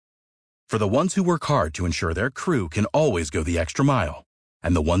For the ones who work hard to ensure their crew can always go the extra mile,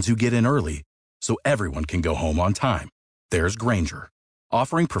 and the ones who get in early so everyone can go home on time, there's Grainger,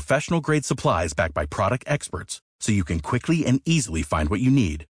 offering professional-grade supplies backed by product experts so you can quickly and easily find what you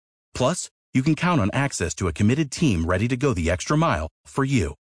need. Plus, you can count on access to a committed team ready to go the extra mile for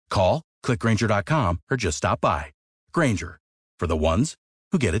you. Call, click Grainger.com, or just stop by. Grainger, for the ones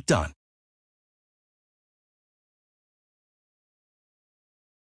who get it done.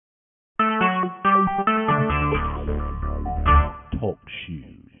 Talk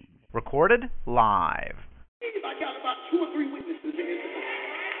shoes. Recorded live. I got about 2 or 3 witnesses in this room.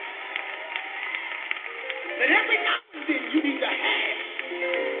 And every now and then you need to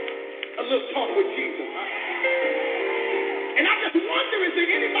have a little talk with Jesus. And I just wonder, is there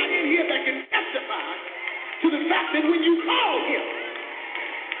anybody in here that can testify to the fact that when you call him,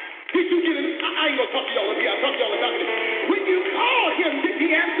 did you get it? I ain't gonna talk to y'all up here. I'll talk to y'all about this. When you call him, did he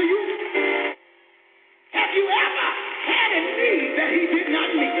answer you? Have you ever had a need that he did not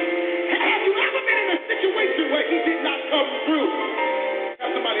meet? Have you ever been in a situation where he did not come through?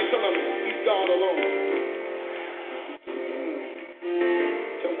 Have somebody tell him he's God alone.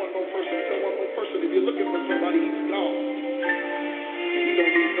 Tell one more person, if you're looking for somebody, he's God. And he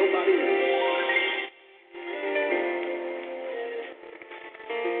don't need nobody else.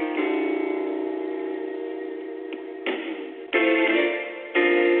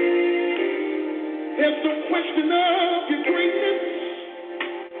 There's no question of your greatness,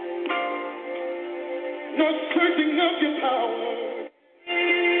 no searching of your power.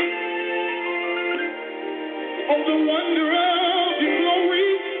 Oh, the wonder of your glory.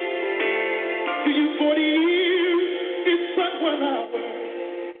 To you 40 years is but 1 hour.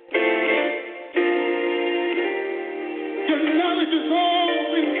 Your knowledge is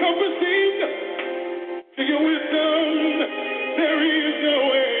all encompassing. To your wisdom there is no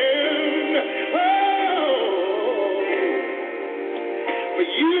end. But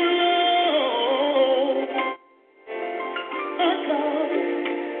you alone are God.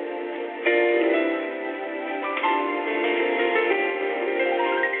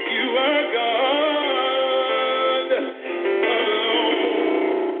 You are God alone.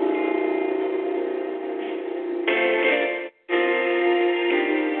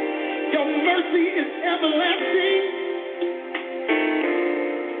 Your mercy is everlasting.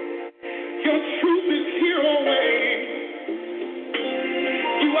 Your truth is here always.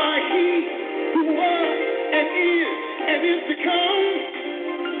 You are he who was and is to come.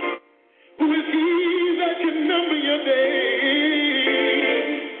 Who is he that can number your days?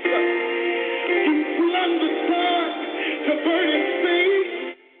 You flung the sun to burning space,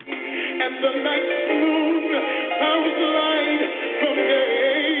 and the night moon found light from day.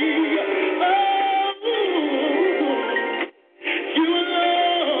 Oh, you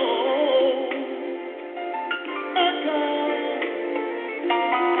alone are God.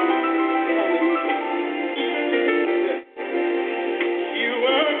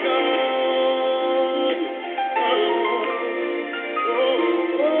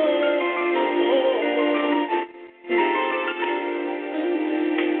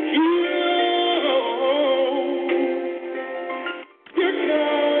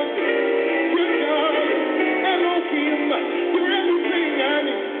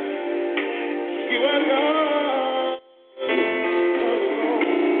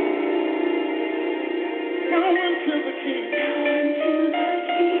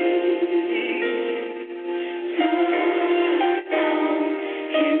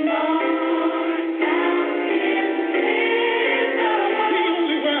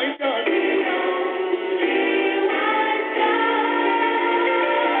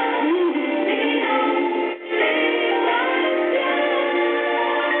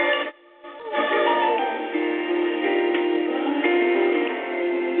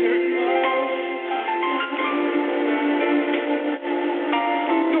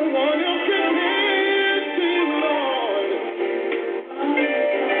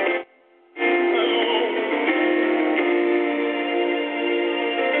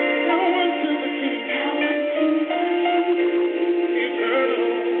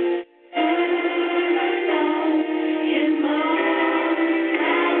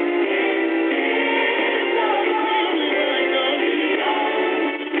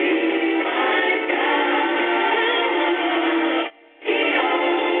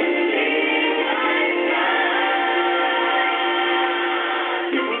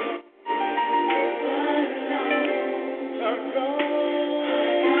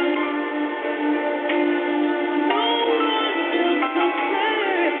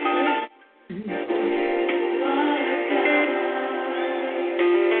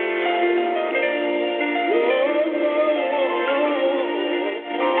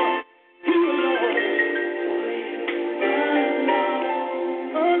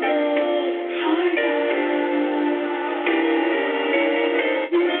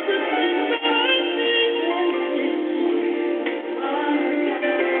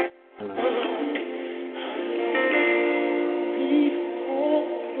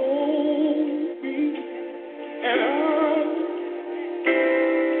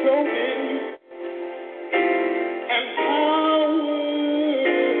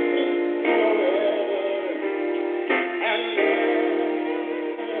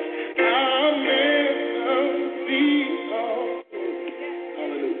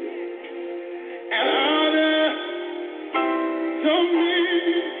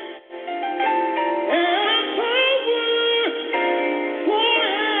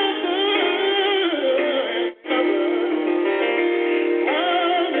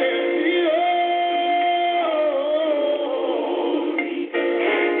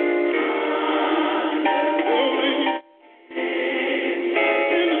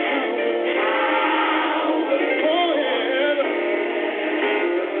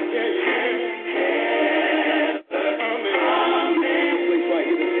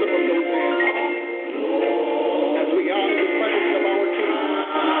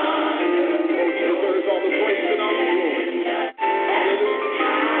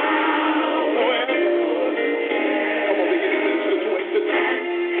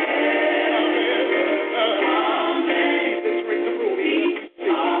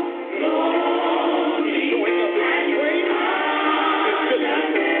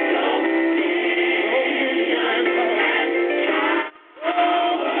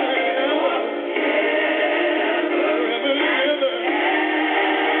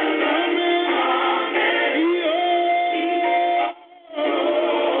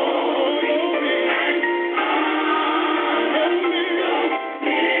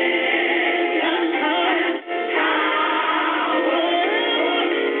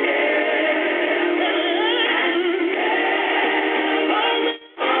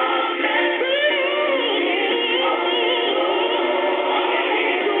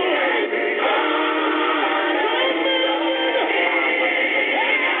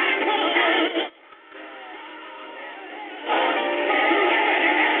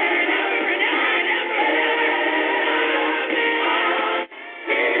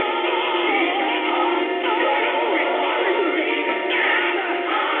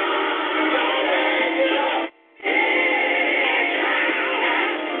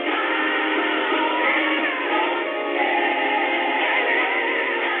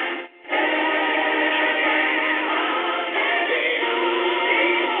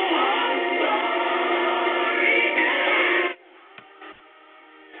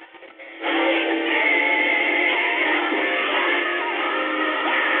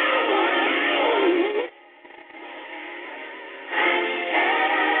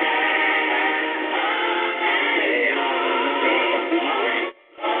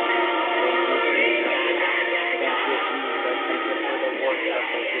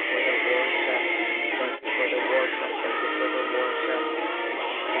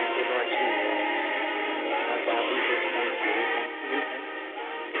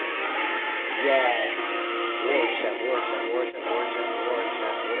 Yes. Worship, worship, worship, worship, worship,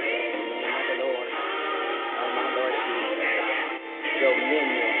 worship in the name of the Lord. Oh, my Lord Jesus.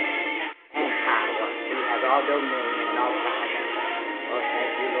 Dominion and power. He has all dominion and all power. Oh,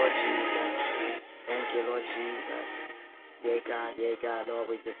 thank you, Lord Jesus. Thank you, Lord Jesus. Yea, God, Lord,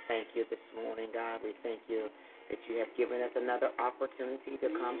 we just thank you this morning, God. We thank you that you have given us another opportunity to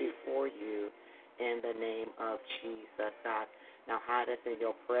come before you in the name of Jesus, God. Now hide us in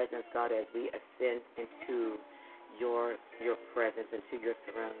your presence, God, as we ascend into your presence, into your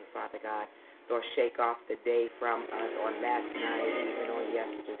throne, Father God. Lord, shake off the day from us on last night, even on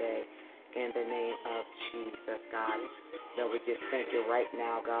yesterday, in the name of Jesus, God. Lord, we just thank you right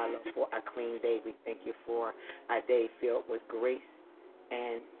now, God, Lord, for a clean day. We thank you for a day filled with grace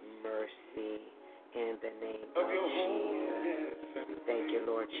and mercy in the name of Jesus. We thank you,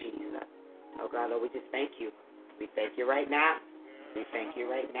 Lord Jesus. Oh, God, Lord, we just thank you. We thank you right now. We thank you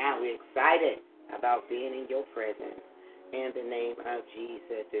right now. We're excited about being in your presence in the name of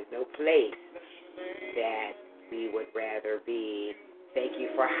Jesus. There's no place that we would rather be. Thank you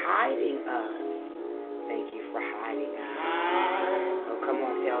for hiding us. Thank you for hiding us. Oh, come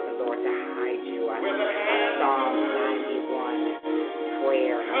on, tell the Lord to hide you. Psalm 91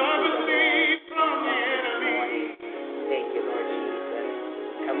 prayer unto the Lord this morning. Thank you, Lord Jesus.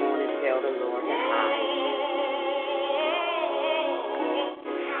 Come on and tell the Lord to hide you.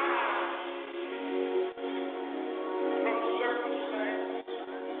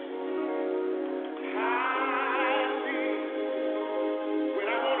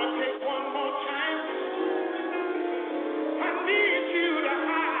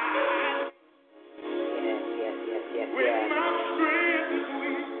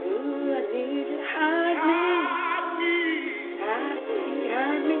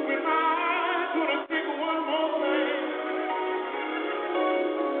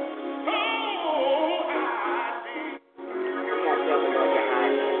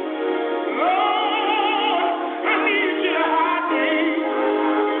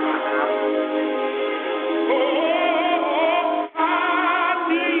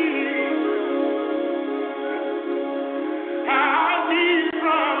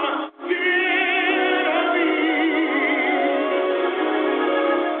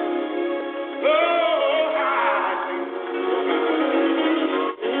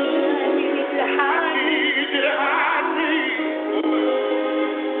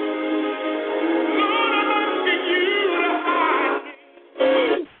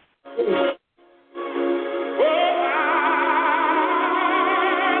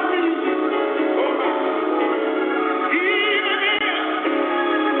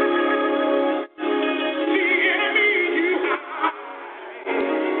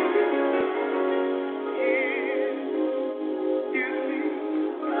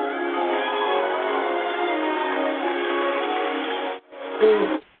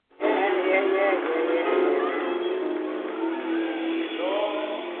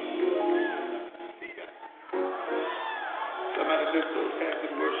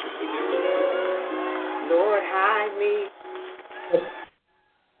 Lord, hide me.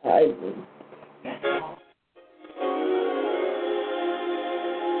 Hide me.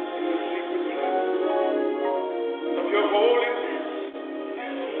 Of your holiness.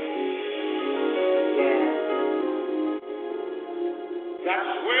 Yes.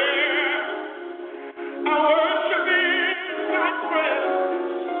 That's where our worship is, God's presence.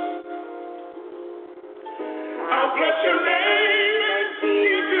 I'll bless your name and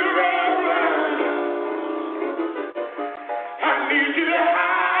give you reverence. I need you to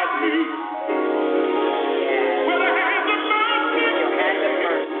hide me.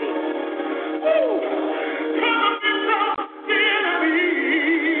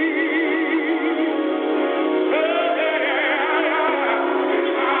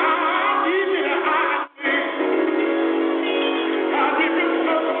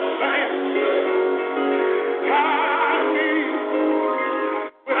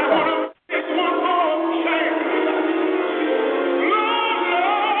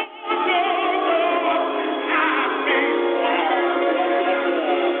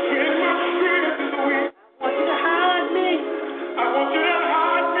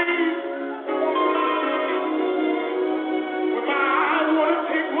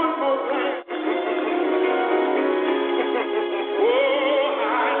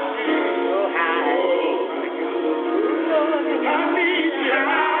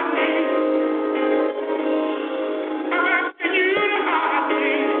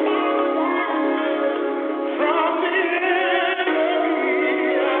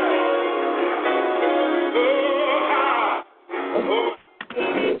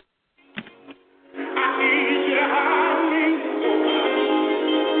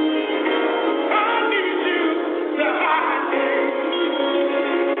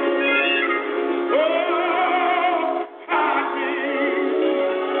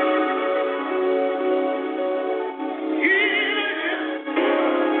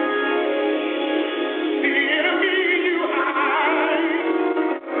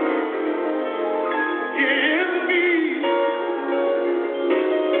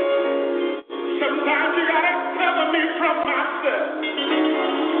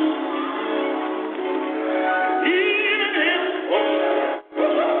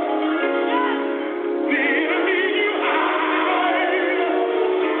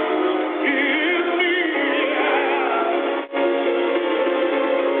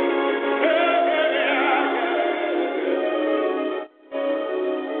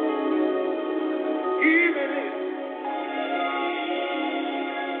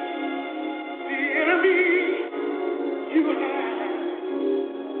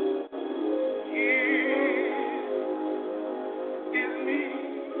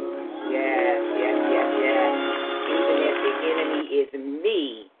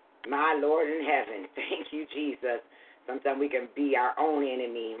 My Lord in heaven. Thank you, Jesus. Sometimes we can be our own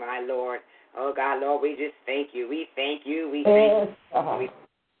enemy, my Lord. Oh, God, Lord, we just thank you. We thank you. We thank you. We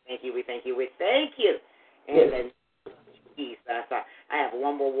thank you. We thank you. We thank you. And then Jesus. I have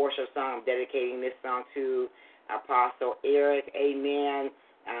one more worship song. I'm dedicating this song to Apostle Eric. Amen.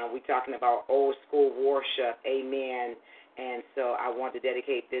 We're talking about old school worship. Amen. And so I want to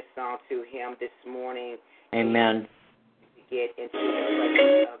dedicate this song to him this morning. Amen. To get into the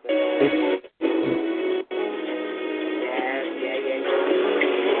presence of the Lord.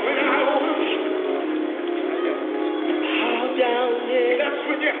 When I worship, bow down, that's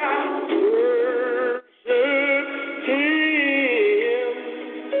when you have to worship Him.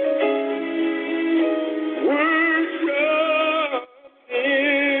 Worship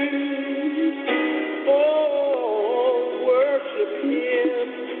Him. Oh, worship Him.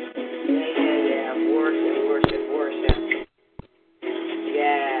 Yeah. Worship.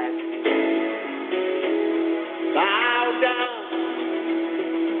 Yes. Bow down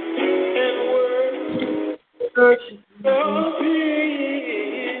and worship Him.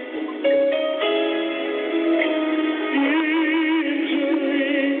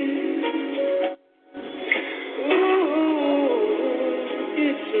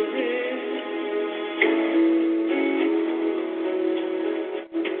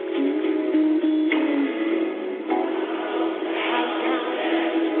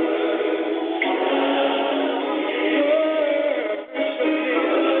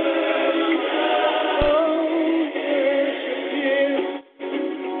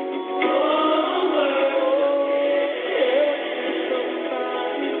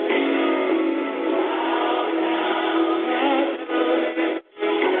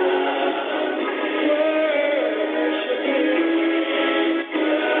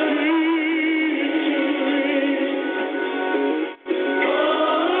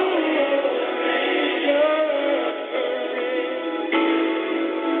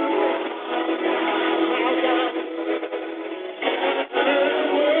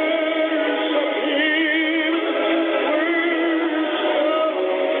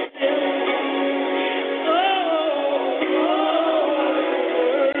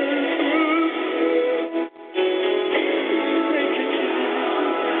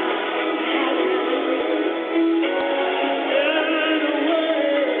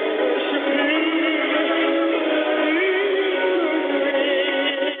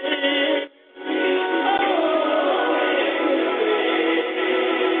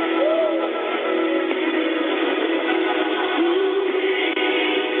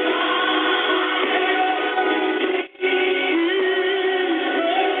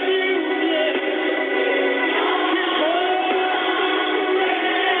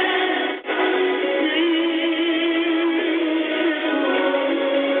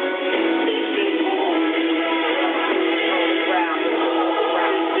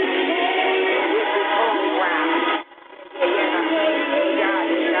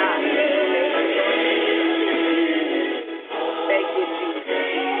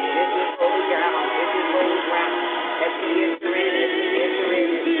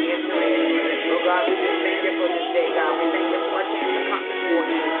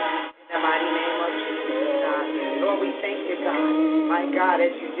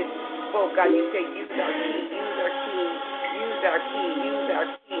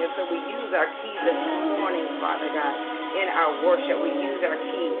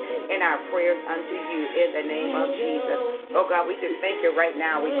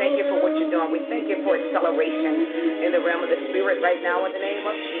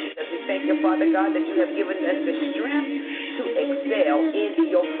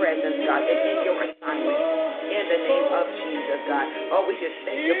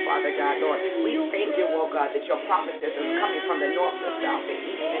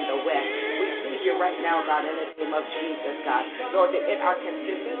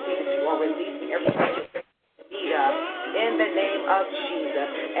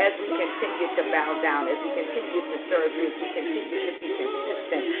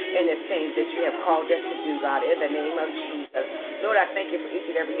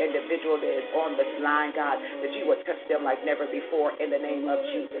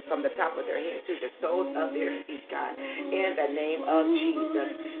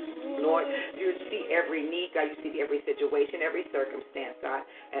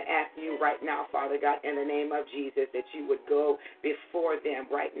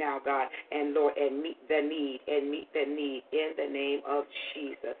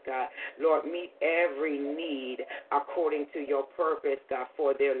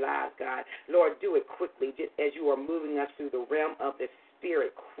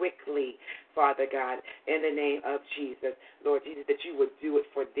 Father God, in the name of Jesus, Lord Jesus, that you would do it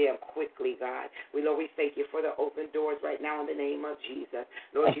for them quickly, God. Lord, we thank you for the open doors right now in the name of Jesus.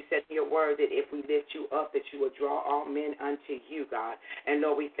 Lord, you said in your word that if we lift you up, that you will draw all men unto you, God. And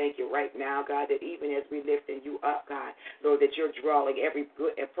Lord, we thank you right now, God, that even as we lifting you up, God, Lord, that you're drawing every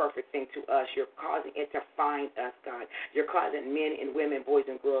good and perfect thing to us. You're causing it to find us, God. You're causing men and women, boys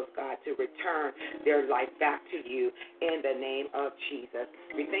and girls, God, to return their life back to you in the name of Jesus.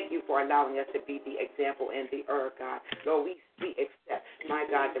 We thank you for allowing us to be the example in the earth, God. Lord, we accept, my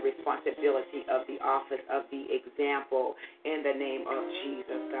God, the responsibility of the office of the example in the name of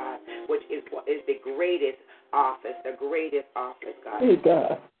Jesus, God, which is the greatest office, God. Hey,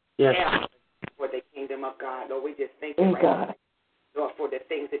 God. Yes. For the kingdom of God. Lord, we just thank you right now. Lord, for the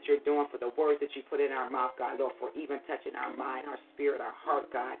things that you're doing, for the words that you put in our mouth, God, Lord, for even touching our mind, our spirit, our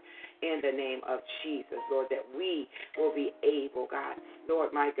heart, God, in the name of Jesus, Lord, that we will be able, God,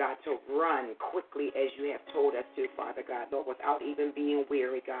 Lord, my God, to run quickly as you have told us to, Father God, Lord, without even being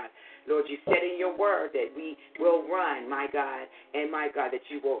weary, God. Lord, you said in your word that we will run, my God, and my God, that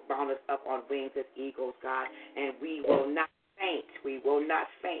you will mount us up on wings as eagles, God, and we will not faint. We will not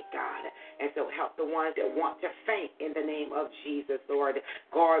faint, God. And so help the ones that want to faint in the name of Jesus, Lord.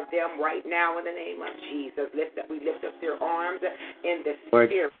 Guard them right now in the name of Jesus. We lift up their arms in the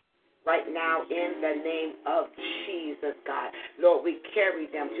spirit right now in the name of Jesus, God. Lord, we carry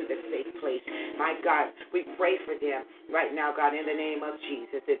them to the safe place. My God, we pray for them right now, God, in the name of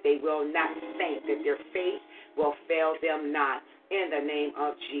Jesus, that they will not faint, that their faith will fail them not. In the name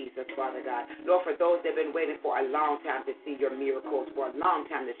of Jesus, Father God. Lord, for those that have been waiting for a long time to see your miracles, for a long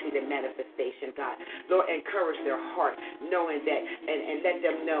time to see the manifestation, God. Lord, encourage their heart, knowing that, and let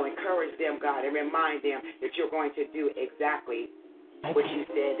them know, encourage them, God, and remind them that you're going to do exactly what you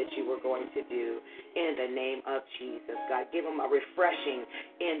said that you were going to do in the name of Jesus, God. Give them a refreshing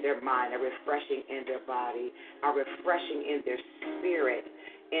in their mind, a refreshing in their body, a refreshing in their spirit,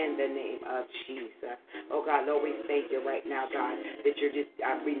 in the name of Jesus. Oh, God, Lord, we thank you right now, God, that you're just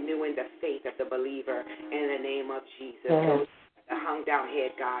renewing the faith of the believer in the name of Jesus. Those hung down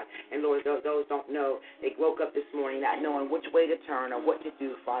head, God, and Lord, those don't know. They woke up this morning not knowing which way to turn or what to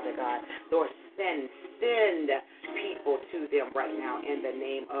do, Father God. Lord, send people to them right now in the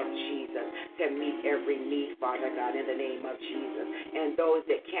name of Jesus to meet every need, Father God, in the name of Jesus. And those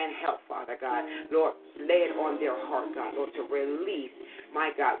that can help, Father God, Lord, lay it on their heart, God, Lord, to release,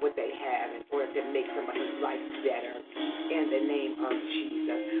 my God, what they have in order to make somebody's life better in the name of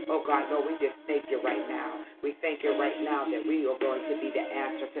Jesus. Oh, God, Lord, we just thank you right now. We thank you right now that we are going to be the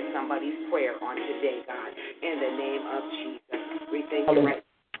answer to somebody's prayer on today, God, in the name of Jesus. We thank you right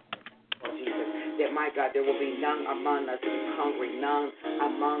now, Jesus, that, my God, there will be none among us who's hungry, none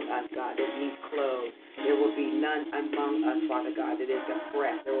among us, God, that needs clothes. There will be none among us, Father God, that is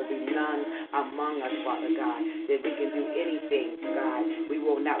depressed. There will be none among us, Father God, that we can do anything, God. We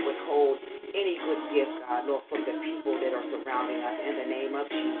will not withhold any good gift, God, Lord, from the people that are surrounding us in the name of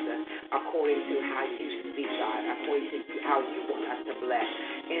Jesus, according to how you speak, God, according to how you want us to bless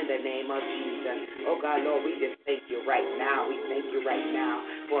in the name of Jesus. Oh, God, Lord, we just thank you right now. We thank you right now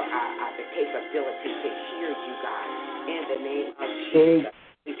for the capability to hear you, God, in the name of Jesus.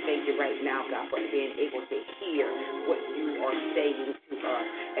 We thank you right now, God, for being able to hear what you are saying to us,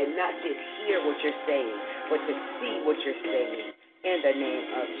 and not just hear what you're saying, but to see what you're saying in the name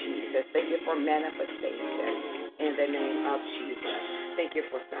of Jesus. Thank you for manifestation in the name of Jesus. Thank you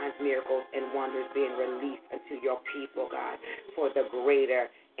for signs, miracles, and wonders being released unto your people, God, for the greater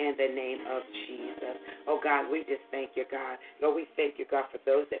in the name of Jesus. Oh, God, we just thank you, God. Lord, we thank you, God, for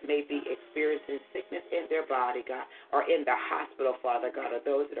those that may be experiencing sickness in their body, God, or in the hospital, Father God, or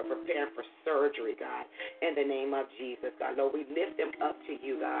those that are preparing for surgery, God, in the name of Jesus, God. Lord, we lift them up to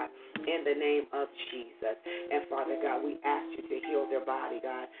you, God, in the name of Jesus. And, Father God, we ask you to heal their body,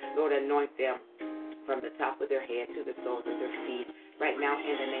 God. Lord, anoint them from the top of their head to the soles of their feet. Right now,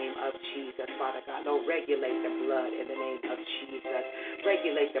 in the name of Jesus, Father God, Lord, regulate the blood in the name of Jesus.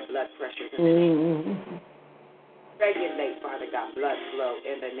 Regulate the blood pressures in the name. Regulate, Father God, blood flow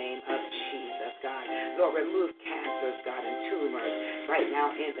in the name of Jesus, God. Lord, remove cancers, God, and tumors right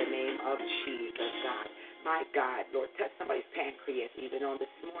now in the name of Jesus, God. My God, Lord, touch somebody's pancreas even on this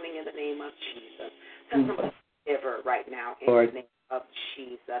morning in the name of Jesus. Touch somebody's liver right now in the name of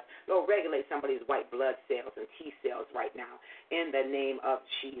Jesus. Lord, regulate somebody's white blood cells and T cells right now in the name of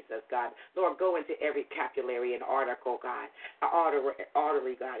Jesus, God. Lord, go into every capillary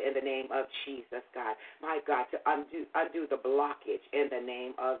artery, God, in the name of Jesus, God. My God, to undo the blockage in the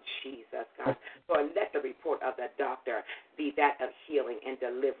name of Jesus, God. Lord, let the report of the doctor be that of healing and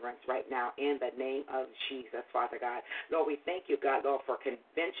deliverance right now in the name of Jesus, Father God. Lord, we thank you, God, Lord, for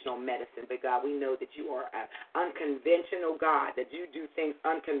conventional medicine, but God, we know that you are an unconventional God, that you do things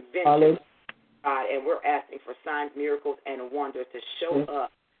unconventional, God, and we're asking for signs, miracles, and wonders to show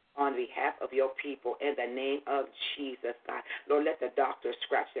up on behalf of your people in the name of Jesus, God. Lord, let the doctors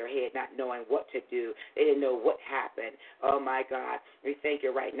scratch their head not knowing what to do. They didn't know what happened. Oh, my God. We thank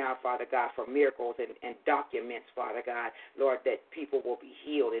you right now, Father God, for miracles and documents, Father God, Lord, that people will be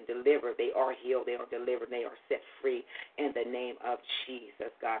healed and delivered. They are healed. They are delivered. They are set free in the name of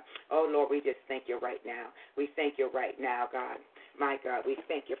Jesus, God. Oh, Lord, we just thank you right now. We thank you right now, God. My God, we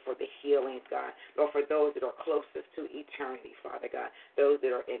thank you for the healings, God. Lord, for those that are closest to eternity, Father God, those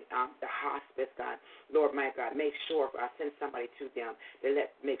that are in the hospice, God. Lord, my God, make sure, send somebody to them to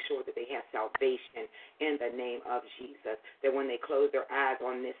make sure that they have salvation in the name of Jesus, that when they close their eyes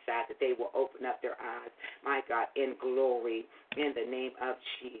on this side, that they will open up their eyes, my God, in glory, in the name of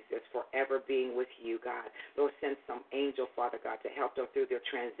Jesus, forever being with you, God. Lord, send some angel, Father God, to help them through their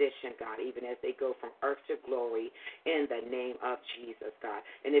transition, God, even as they go from earth to glory, in the name of Jesus, God.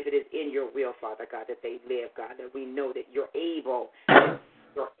 And if it is in your will, Father God, that they live, God, that we know that you're able,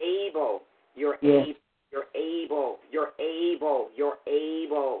 you're able, you're able, you're able, you're able, you're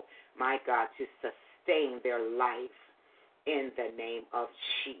able, my God, to sustain their life in the name of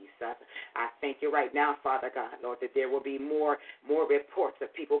Jesus. I thank you right now, Father God, Lord, that there will be more reports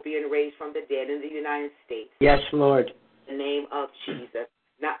of people being raised from the dead in the United States. Yes, Lord. In the name of Jesus,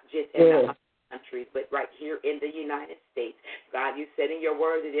 not just in the countries, but right here in the United States. God, you said in your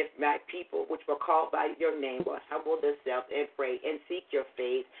word that if my people, which were called by your name, will humble themselves and pray and seek your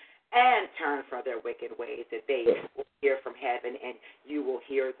face and turn from their wicked ways, that they will hear from heaven and you will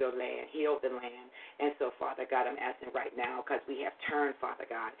heal the land. And so, Father God, I'm asking right now, because we have turned, Father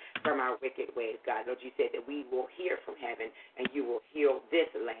God, from our wicked ways, God. Lord, you said that we will hear from heaven and you will heal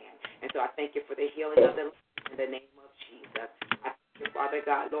this land. And so I thank you for the healing of the land in the name of Jesus. Father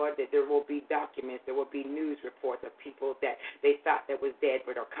God, Lord, that there will be documents, there will be news reports of people that they thought that was dead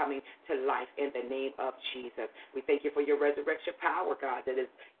but are coming to life in the name of Jesus. We thank you for your resurrection power, God, that is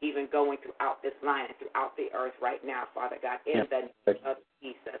even going throughout this line and throughout the earth right now, Father God, in the name of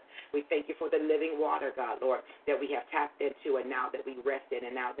Jesus. We thank you for the living water, God, Lord, that we have tapped into and now that we rest in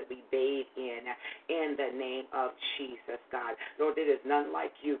and now that we bathe in the name of Jesus, God. Lord, it is none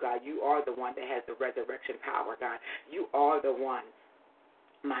like you, God. You are the one that has the resurrection power, God. You are the one.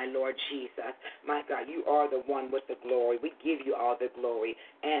 My Lord Jesus, my God, you are the one with the glory. We give you all the glory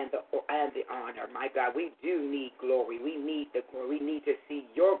and the honor. My God, we do need glory. We need the glory. We need to see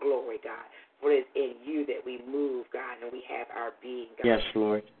your glory, God, for it is in you that we move, God, and we have our being, God. Yes,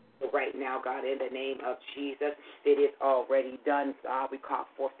 Lord. So right now, God, in the name of Jesus, it is already done, God. We call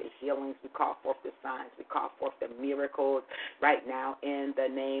forth the healings. We call forth the signs. We call forth the miracles right now in the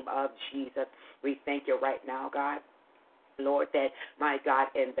name of Jesus. We thank you right now, God. Lord, that, my God,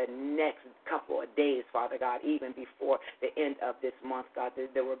 in the next couple of days, Father God, even before the end of this month, God,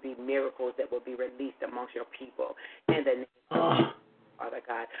 there will be miracles that will be released amongst your people in the name of Jesus. Father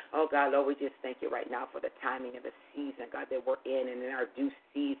God. Oh, God, Lord, we just thank you right now for the timing of the season, God, that we're in and in our due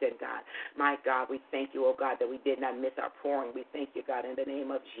season, God. My God, we thank you, oh, God, that we did not miss our pouring. We thank you, God, in the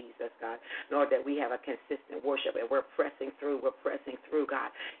name of Jesus, God. Lord, that we have a consistent worship and we're pressing through, God,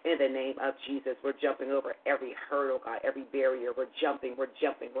 in the name of Jesus. We're jumping over every hurdle, God, every barrier. We're jumping. We're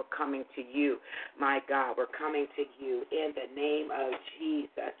coming to you. My God, we're coming to you in the name of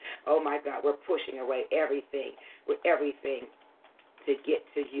Jesus. Oh, my God, we're pushing away everything to get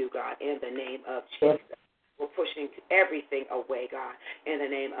to you, God, in the name of Jesus. We're pushing everything away, God, in the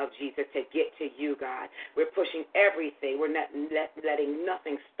name of Jesus, to get to you, God. We're pushing everything. We're not letting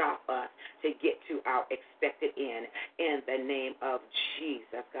nothing stop us to get to our expected end in the name of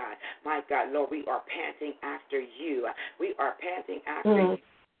Jesus, God. My God, Lord, we are panting after you. We are panting after you.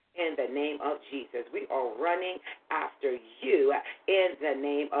 In the name of Jesus. We are running after you in the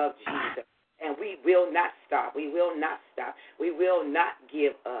name of Jesus. And we will not stop. We will not stop. We will not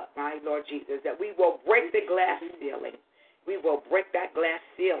give up, my Lord Jesus, that we will break the glass ceiling. We will break that glass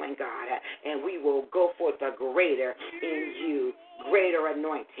ceiling, God, and we will go for the greater in you, greater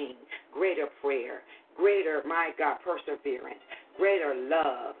anointing, greater prayer, greater, my God, perseverance, greater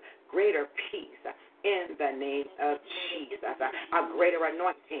love, greater peace. In the name of Jesus, a greater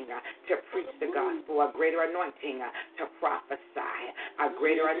anointing to preach the gospel, a greater anointing to prophesy, a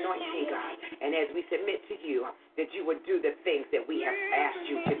greater anointing, God. And as we submit to you, that you would do the things that we have asked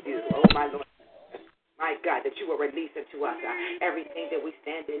you to do. Oh, my Lord. my God, that you will release unto us everything that we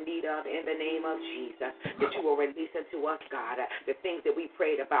stand in need of in the name of Jesus, that you will release unto us, God, the things that we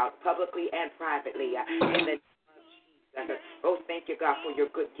prayed about publicly and privately in the Oh, thank you, God, for your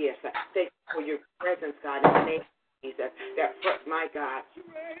good gifts. Thank you for your presence, God, in the name of Jesus. That, my God,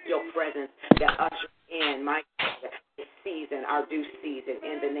 your presence that usher in, my God, this season, our due season,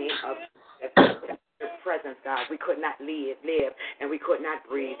 in the name of Jesus. Your presence, God, we could not live, and we could not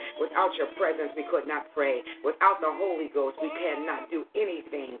breathe. Without your presence, we could not pray. Without the Holy Ghost, we cannot do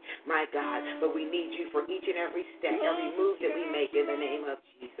anything, my God. But we need you for each and every step, every move that we make in the name of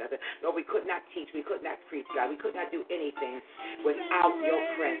Jesus. Lord, we could not teach, we could not preach, God. We could not do anything without your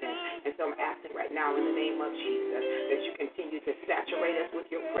presence. And so I'm asking right now in the name of Jesus that you continue to saturate us with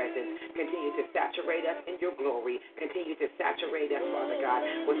your presence, continue to saturate us in your glory, continue to saturate us, Father God,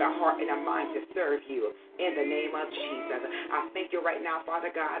 with a heart and a mind to serve you. In the name of Jesus, I thank you right now,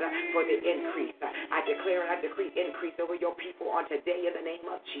 Father God, for the increase. I declare and I decree increase over your people on today in the name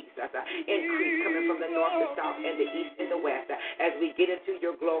of Jesus. Increase coming from the north, the south, and the east and the west. As we get into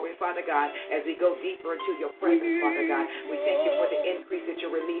your glory, Father God, as we go deeper into your presence, Father God, we thank you for the increase that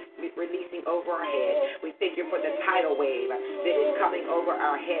you're releasing over our head. We thank you for the tidal wave that is coming over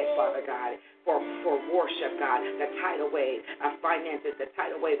our head, Father God. For worship, God, the tidal wave of finances, the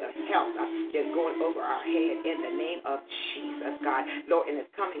tidal wave of health is going over our head in the name of Jesus, God. Lord, and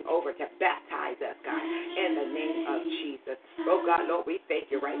it's coming over to baptize us, God, in the name of Jesus. Oh, God, Lord, we thank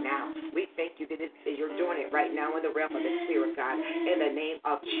you right now. We thank you that you're doing it right now in the realm of the Spirit, God, in the name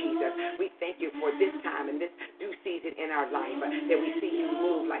of Jesus. We thank you for this time and this due season in our life that we see you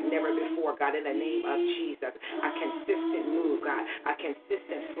move like never before, God, in the name of Jesus. A consistent move, God, a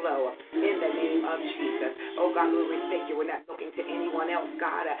consistent flow in the name of Jesus. Oh, God, Lord, we thank you. We're not looking to anyone else,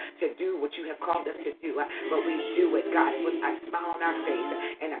 God, to do what you have called us to do, but we do it, God, with a smile on our face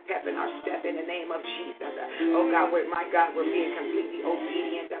and a pep in our step in the name of Jesus. Oh, God, we're being completely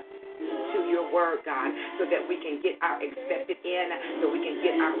obedient to your word, God, so that we can get our expected in, so we can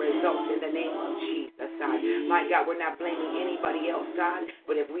get our results in the name of Jesus, God. My God, we're not blaming anybody else, God,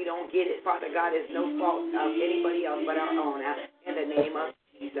 but if we don't get it, Father God, it's no fault of anybody else but our own, in the name of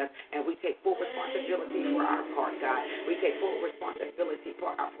Jesus. And we take full responsibility for our part, God. We take full responsibility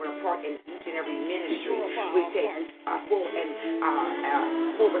for our part in each and every ministry. We take full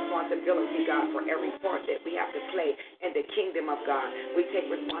responsibility, God, for every part that we have to play in the kingdom of God. We take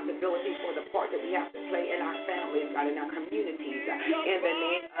responsibility for the part that we have to play in our families, God, in our communities, in the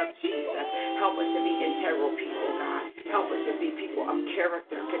name of Jesus. Help us to be integral people, God. Help us to be people of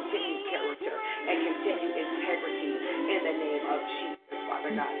character, continued character, and continued integrity in the name of Jesus,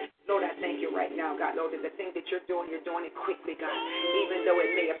 Father God. Lord, I thank you right now, God. Lord, that the thing that you're doing it quickly, God. Even though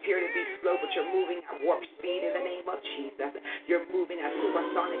it may appear to be slow, but you're moving at warp speed in the name of Jesus. You're moving at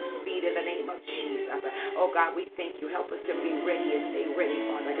supersonic speed in the name of Jesus. Oh, God, we thank you. Help us to be ready and stay ready,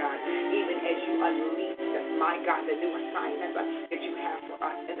 Father God. Even as you unleash, my God, the new assignments that you have for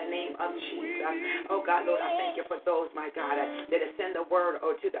us in the name of Jesus. Oh, God, Lord, I thank you for those, my God, that send the word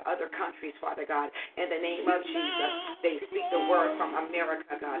to the other countries, Father God. In the name of Jesus, they speak the word from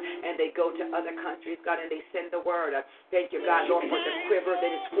America, God, and they go to other countries, God, and they send the word. Thank you, God, Lord, for the quiver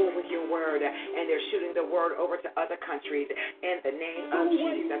that is full with your word, and they're shooting the word over to other countries. In the name of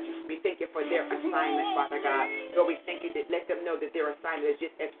Jesus, we thank you for their assignment, Father God. Lord, we thank you that let them know that their assignment is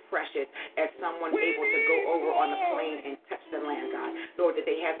just as precious as someone able to go over on the plane and touch the land, God. Lord, that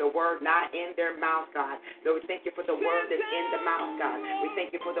they have the word not in their mouth, God. Lord, we thank you for the word that's in the mouth, God. We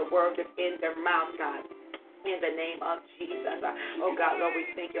thank you for the word that's in their mouth, God. In the name of Jesus. Oh, God, Lord, we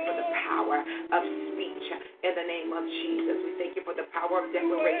thank you for the power of speech. In the name of Jesus. We thank you for the power of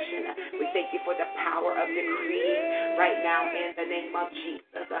declaration. We thank you for the power of decree right now in the name of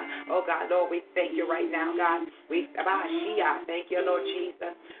Jesus. Oh, God, Lord, we thank you right now, God. Thank you, Lord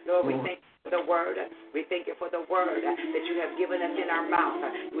Jesus. Lord, we thank you for the word. We thank you for the word that you have given us in our mouth.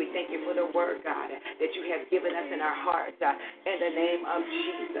 We thank you for the word, God, that you have given us in our hearts. In the name of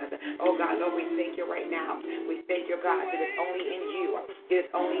Jesus. Oh, God, Lord, we thank you right now. We thank you, God, that it's only in you. It is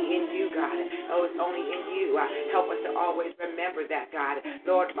only in you, God. Oh, it's only in you. Help us to always remember that, God.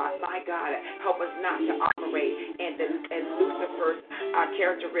 Lord, my God, help us not to operate in Lucifer's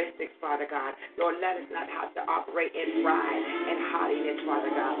characteristics, Father God. Lord, let us not have to operate in pride and haughtiness,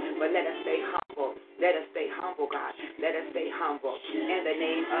 Father God, but let us stay humble. Let us stay humble, God. Let us stay humble in the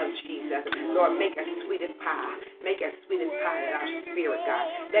name of Jesus. Lord, make us sweet as pie. Make us sweet as pie in our spirit, God.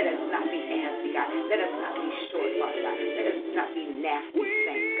 Let us not be nasty, God. Let us not be short, Father God. Let us not be nasty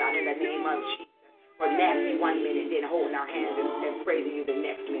saints, God, in the name of Jesus. for nasty 1 minute, then holding our hands and praising you the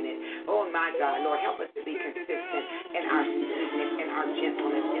next minute. Oh, my God, Lord, help us to be consistent in our sweetness, in our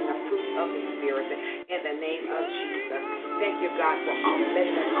gentleness, in the fruit of the Spirit, in the name of Jesus. Thank you, God, for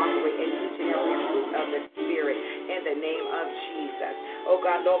letting us operate in each and every fruit of the Spirit, in the name of Jesus. Oh,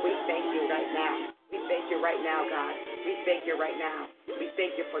 God, Lord, we thank you right now. We thank you right now, God. We thank you right now. We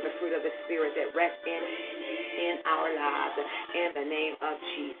thank you for the fruit of the Spirit that rests in our lives, in the name of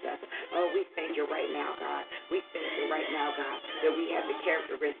Jesus. Oh, we thank you right now, God. We thank you right now, God, that we have the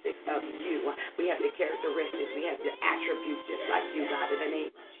characteristics of you. We have the characteristics. We have the attributes just like you, God, in the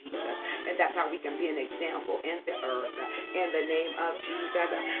name of Jesus. And that's how we can be an example in the earth. In the name of Jesus,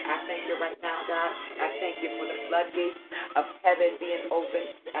 I thank you right now, God. I thank you for the floodgates of heaven being open.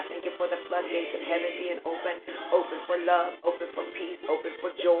 I thank you for the floodgates of heaven being open. Open for love, open for peace, open for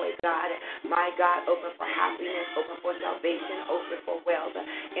joy, God. My God, open for happiness, open for salvation, open for wealth.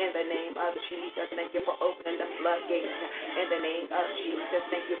 In the name of Jesus, thank you for opening the floodgates. In the name of Jesus,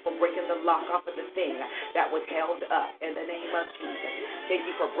 thank you for breaking the lock off of the thing that was held up. In the name of Jesus, thank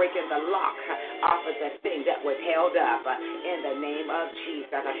you for breaking the lock off of the thing that was held up. In the name of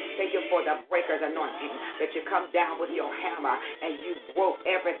Jesus, thank you for the breaker's anointing, that you come down with your hammer and you broke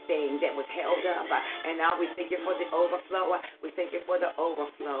everything that was held up. And now we thank you for the overflow. We thank you for the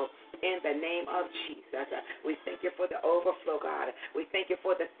overflow. In the name of Jesus, we thank you for the overflow, God. We thank you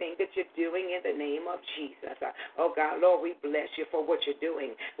for the thing that you're doing in the name of Jesus. Oh, God, Lord, we bless you for what you're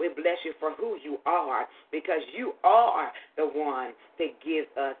doing. We bless you for who you are, because you are the one that gives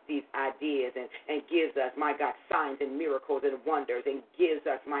us these ideas and gives us, my God, signs and miracles and wonders, and gives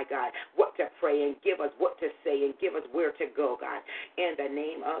us, my God, what to pray and give us what to say and give us where to go, God, in the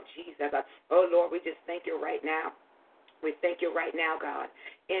name of Jesus. Oh, Lord, we just thank you right now. We thank you right now, God,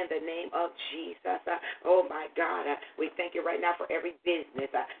 in the name of Jesus. Oh, my God, we thank you right now for every business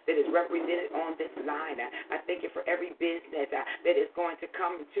that is represented on this line. I thank you for every business that is going to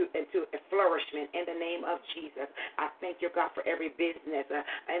come into a flourishment in the name of Jesus. I thank you, God, for every business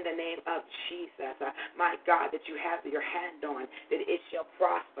in the name of Jesus. My God, that you have your hand on, that it shall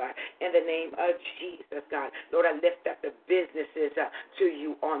prosper in the name of Jesus, God. Lord, I lift up the businesses to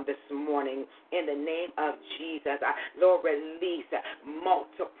you on this morning in the name of Jesus. Lord, release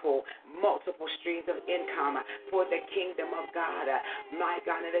multiple streams of income for the kingdom of God. My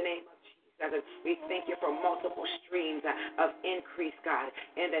God, in the name of Jesus, we thank you for multiple streams of increase, God,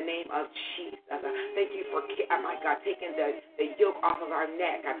 in the name of Jesus. Thank you for, my God, taking the yoke off of our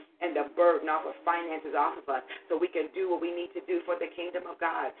neck and the burden off of finances off of us so we can do what we need to do for the kingdom of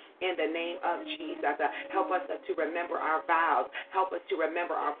God in the name of Jesus. Help us to remember our vows. Help us to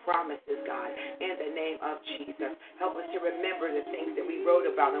remember our promises, God, in the name of Jesus. Help us to remember the things that we wrote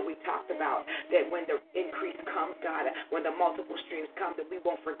about and we talked about, that when the increase comes, God, when the multiple streams come, that we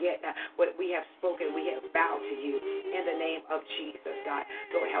won't forget what we have spoken, we have vowed to you in the name of Jesus, God.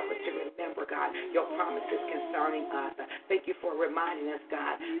 Lord, help us to remember, God, your promises concerning us. Thank you for reminding us,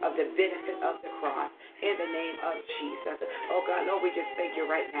 God, of the benefit of the cross in the name of Jesus. Oh, God, Lord, we just thank you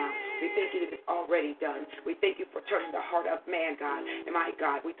right now. We thank you that it's already done. We thank you for turning the heart of man, God. And my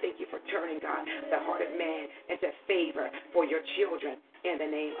God, we thank you for turning, God, the heart of man into favor for your children in the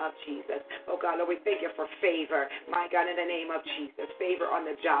name of Jesus. Oh, God, Lord, we thank you for favor, my God, in the name of Jesus. Favor on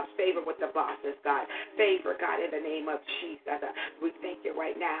the jobs, favor with the bosses, God. Favor, God, in the name of Jesus. We thank you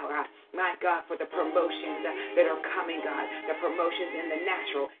right now, my God, for the promotions that are coming, God. The promotions in the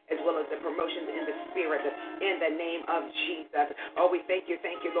natural as well as the promotions in the spirit in the name of Jesus. Oh, we thank you,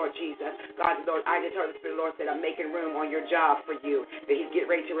 Lord Jesus. God, Lord, I just heard the Spirit of the Lord said, I'm making room on your job for you, that he's getting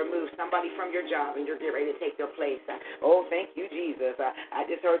ready to remove somebody from your job and you're getting ready to take their place. Oh, thank you, Jesus. I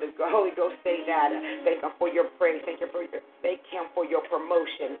just heard the Holy Ghost say that. Thank him for your praise. Thank him for your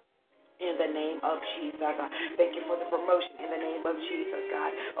promotion. In the name of Jesus. Thank you for the promotion in the name of Jesus, God.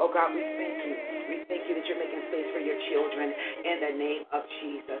 Oh, God, we thank you. We thank you that you're making space for your children in the name of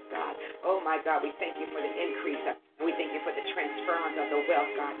Jesus, God. Oh, my God, we thank you for the increase. We thank you for the transference of the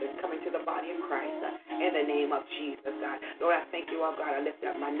wealth, God, that's coming to the body of Christ in the name of Jesus, God. Lord, I thank you, oh, God. I lift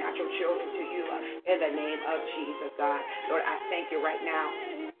up my natural children to you in the name of Jesus, God. Lord, I thank you right now.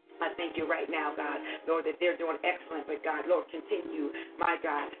 I thank you right now, God, Lord, that they're doing excellent. But, God, Lord, continue, my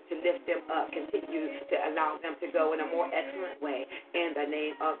God, to lift them up. Continue to allow them to go in a more excellent way in the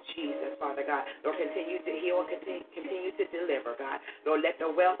name of Jesus, Father God. Lord, continue to heal, continue to deliver, God. Lord, let the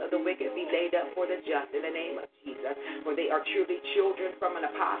wealth of the wicked be laid up for the just in the name of Jesus. For they are truly children from an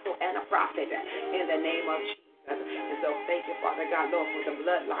apostle and a prophet in the name of Jesus. And so thank you, Father God, Lord, for the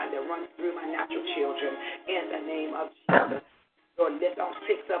bloodline that runs through my natural children in the name of Jesus. Lord, lift all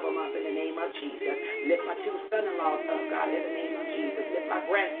 6 of them up in the name of Jesus. Lift my 2 son-in-laws up, God, in the name of Jesus. Lift my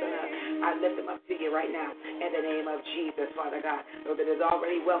grandson up. I lift them up to you right now in the name of Jesus, Father God. Lord, that is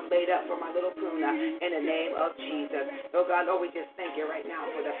already well laid up for my little Pruna in the name of Jesus. Lord God, Lord, we just thank you right now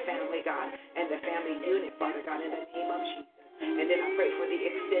for the family, God, and the family unit, Father God, in the name of Jesus. And then I pray for the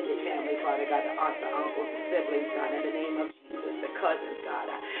extended family, Father God, the aunts, the uncles, the siblings, God, in the name of Jesus, the cousins, God,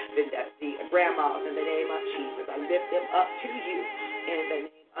 the grandmas, in the name of Jesus. I lift them up to you in the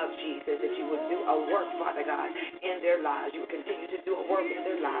name of Jesus, that you would do a work, Father God, in their lives. You would continue to do a work in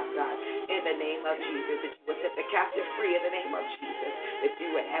their lives, God, in the name of Jesus, that you would set the captive free in the name of Jesus, that you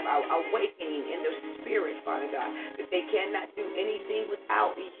would have an awakening in their spirit, Father God, that they cannot do anything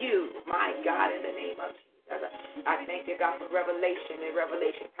without you, my God, in the name of Jesus. I thank you, God, for revelation and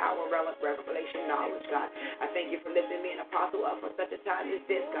revelation power, revelation knowledge, God. I thank you for lifting me an apostle up for such a time as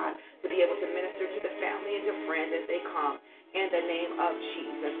this, God, to be able to minister to the family and to friends as they come. In the name of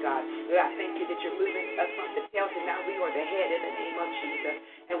Jesus, God. Lord, I thank you that you're moving us from the tail to now we are the head in the name of Jesus.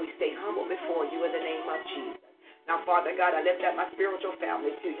 And we stay humble before you in the name of Jesus. Now, Father God, I lift up my spiritual family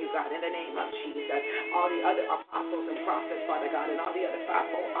to you, God, in the name of Jesus. All the other apostles and prophets, Father God, and all the other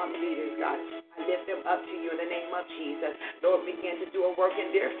fivefold leaders, God, I lift them up to you in the name of Jesus. Lord, begin to do a work in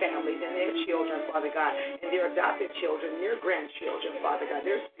their families and their children, Father God, and their adopted children, their grandchildren, Father God,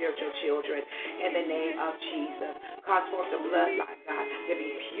 their spiritual children, in the name of Jesus. Cause forth the bloodline, God, to be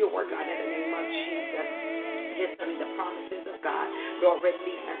pure, God, in the name of Jesus. History, the promises of God, Lord,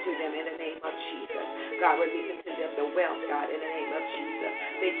 release unto them in the name of Jesus. God, release unto them the wealth, God, in the name of Jesus.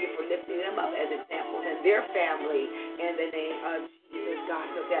 Thank you for lifting them up as examples in their family in the name of Jesus, God,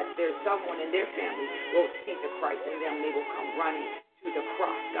 so that there's someone in their family will see the Christ in them. They will come running to the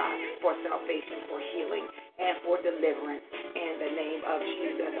cross, God, for salvation, for healing, and for deliverance in the name of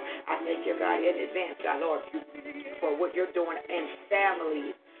Jesus. I thank you, God, in advance, God, Lord, for what you're doing in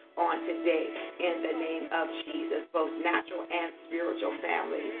families on today in the name of Jesus, both natural and spiritual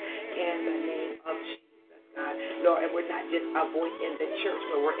families in the name of Jesus, God. Lord, and we're not just a voice in the church,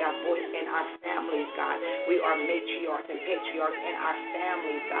 but we're a voice in our families, God. We are matriarchs and patriarchs in our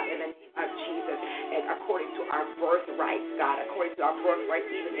families, God, in the name of Jesus, and according to our birthright, God, according to our birthright,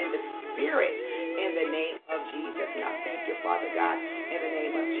 even in the spirit, in the name of Jesus. And I thank you, Father God, in the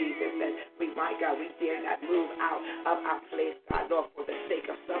name of Jesus, that we, my God, we dare not move out of our place, God, Lord, for the sake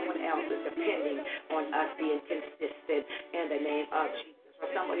of someone else is depending on us being consistent in the name of Jesus. For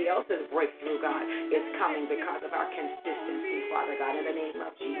somebody else's breakthrough, God, is coming because of our consistency, Father God, in the name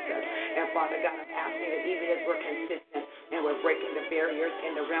of Jesus. And Father God, I'm asking that even as we're consistent and we're breaking the barriers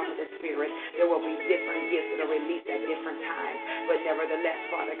in the realm of the Spirit, there will be different gifts that are released at different times. But nevertheless,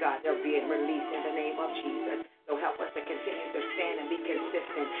 Father God, they're being released in the name of Jesus. So help us to continue to stand and be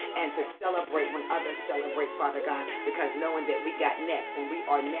consistent and to celebrate when others celebrate, Father God, because knowing that we got next and we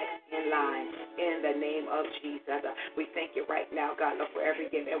are next in line in the name of Jesus. We thank you right now, God, for every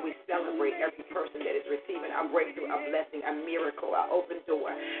gift, and we celebrate every person that is receiving a breakthrough, a blessing, a miracle, an open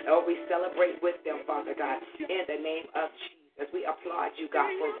door. And we celebrate with them, Father God, in the name of Jesus. We applaud you, God,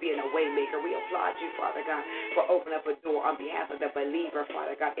 for being a way maker. We applaud you, Father God, for opening up a door on behalf of the believer,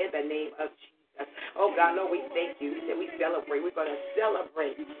 Father God, in the name of Jesus. Oh, God, Lord, we thank you that we celebrate. We're going to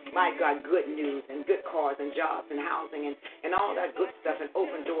celebrate, my God, good news and good cars and jobs and housing and all that good stuff and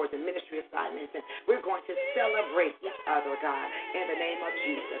open doors and ministry assignments. And we're going to celebrate each other, God, in the name of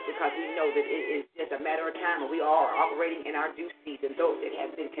Jesus, because we know that it is just a matter of time and we are operating in our due season, those that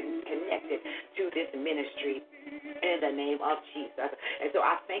have been connected to this ministry in the name of Jesus. And so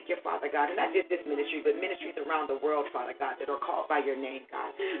I thank you, Father God, and not just this ministry, but ministries around the world, Father God, that are called by your name,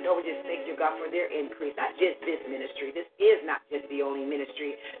 God. Lord, we just thank you, God, for their increase. Not just this ministry. This is not just the only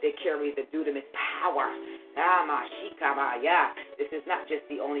ministry that carries the dunamis power. This is not just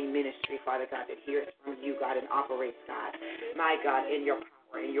the only ministry, Father God, that hears from you, God, and operates, God, my God, in your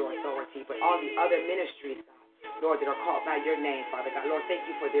power and your authority, but all the other ministries, God, Lord, that are called by your name, Father God. Lord, thank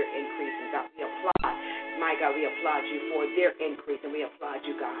you for their increase, and God, we applaud. My God, we applaud you for their increase, and we applaud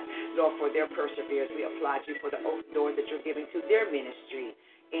you, God, Lord, for their perseverance. We applaud you for the open doors that you're giving to their ministry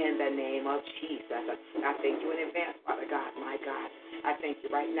in the name of Jesus. I thank you in advance, Father God, my God. I thank you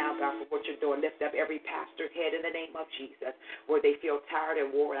right now, God, for what you're doing. Lift up every pastor's head in the name of Jesus. Where they feel tired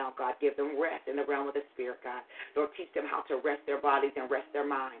and worn out, God, give them rest in the realm of the Spirit, God. Lord, teach them how to rest their bodies and rest their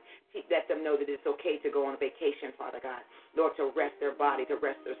minds. Let them know that it's okay to go on vacation, Father God. Lord, to rest their body, to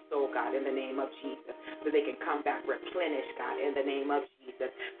rest their soul, God, in the name of Jesus, so they can come back replenished, God, in the name of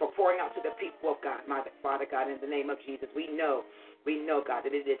Jesus. For pouring out to the people of God, my Father God, in the name of Jesus, we know, God,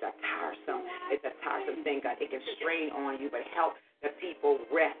 that it is a tiresome thing, God. It can strain on you, but help the people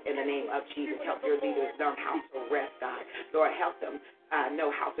rest in the name of Jesus. Help your leaders learn how to rest, God. Lord, help them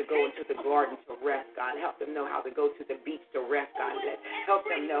know how to go into the garden to rest, God. Help them know how to go to the beach to rest, God. Help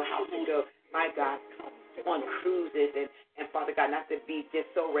them know how to go, my God, on cruises and Father God, not to be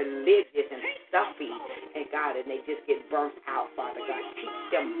just so religious and stuffy, and God, and they just get burnt out, Father God. Teach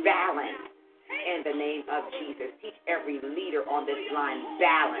them balance in the name of Jesus. Teach every leader on this line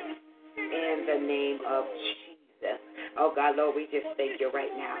balance in the name of Jesus. Oh, God, Lord, we just thank you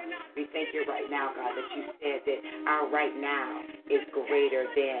right now. We thank you right now, God, that you said that our right now is greater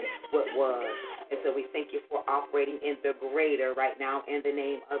than what was. And so we thank you for operating in the greater right now in the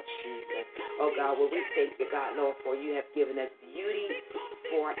name of Jesus. Oh, God, well, we thank you, God, Lord, for you have given us beauty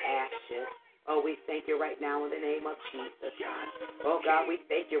for ashes. Oh, we thank you right now in the name of Jesus, God. Oh, God, we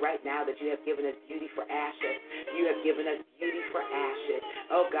thank you right now that you have given us beauty for ashes. You have given us beauty for ashes.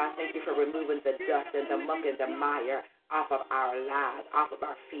 Oh, God, thank you for removing the dust and the muck and the mire off of our lives, off of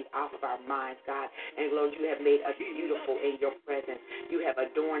our feet, off of our minds, God. And, Lord, you have made us beautiful in your presence. You have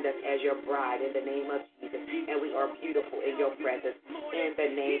adorned us as your bride in the name of Jesus. And we are beautiful in your presence in the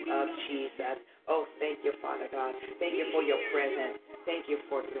name of Jesus. Oh, thank you, Father God. Thank you for your presence. Thank you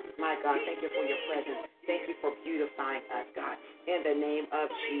for, my God, thank you for your presence. Thank you for beautifying us, God, in the name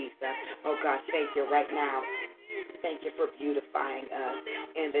of Jesus. Oh, God, thank you right now. Thank you for beautifying us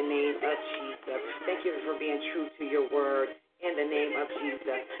in the name of Jesus. Thank you for being true to your word in the name of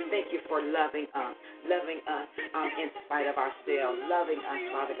Jesus. Thank you for loving us in spite of ourselves, loving us,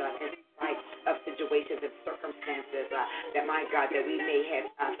 Father God, in spite of situations and circumstances that, my God, that we may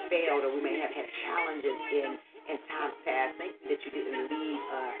have failed or we may have had challenges in times past. Thank you that you didn't leave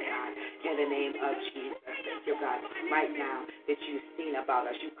us, God, in the name of Jesus. Thank you, God, right now that you've seen about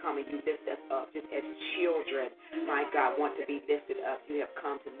us. You come and you lift us up just as children, my God, want to be lifted up. You have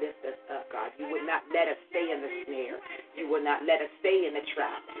come to lift us up, God. You would not let us stay in the snare. You will not let us stay in the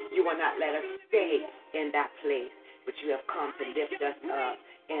trap. You will not let us stay in that place. But you have come to lift us up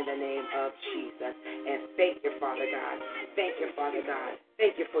in the name of Jesus. And thank you, Father God. Thank you, Father God.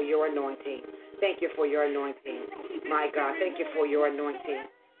 Thank you for your anointing. Thank you for your anointing. My God, thank you for your anointing.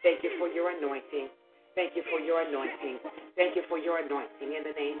 Thank you for your anointing. Thank you for your anointing. Thank you for your anointing in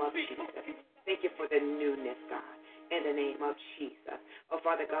the name of Jesus. Thank you for the newness, God, in the name of Jesus. Oh,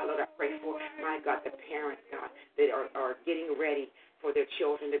 Father God, Lord, I pray for, my God, the parents, God, that are getting ready for their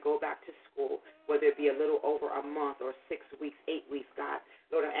children to go back to school, whether it be a little over a month or 6 weeks, 8 weeks, God.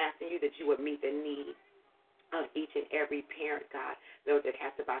 Lord, I'm asking you that you would meet the need of each and every parent, God, Lord, that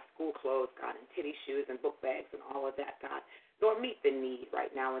has to buy school clothes, God, and titty shoes and book bags and all of that, God. Lord, meet the need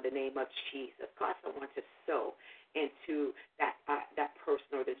right now in the name of Jesus. Cause someone to sow into that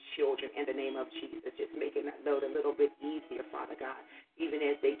person or the children in the name of Jesus, just making that load a little bit easier, Father God, even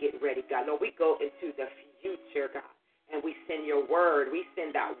as they get ready, God. Lord, we go into the future, God. And we send your word. We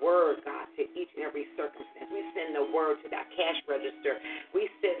send that word, God, to each and every circumstance. We send the word to that cash register. We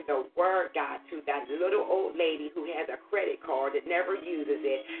send the word, God, to that little old lady who has a credit card that never uses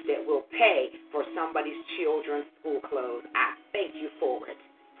it, that will pay for somebody's children's school clothes. I thank you for it.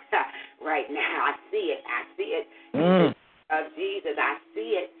 Right now, I see it. I see it. Of Jesus, I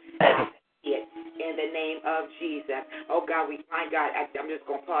see it. I see it in the name of Jesus. Oh, God, my God, I'm just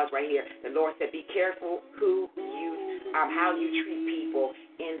going to pause right here. The Lord said, be careful how you treat people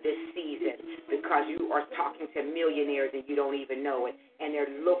in this season, because you are talking to millionaires and you don't even know it, and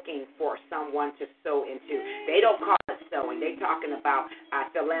they're looking for someone to sow into. They don't call it sowing. They're talking about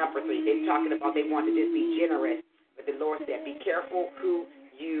philanthropy. They're talking about they want to just be generous. But the Lord said, be careful who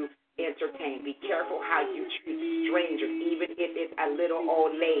you entertain. Be careful how you treat strangers, even if it's a little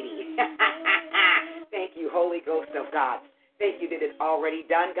old lady. Thank you, Holy Ghost of God. Thank you that it's already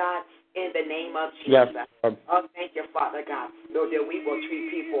done, God, in the name of Jesus. Yes. Oh, thank you, Father God. Lord, that we will treat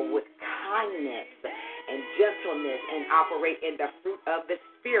people with kindness and gentleness and operate in the fruit of the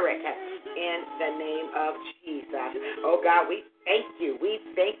Spirit in the name of Jesus. Oh, God, we thank you. We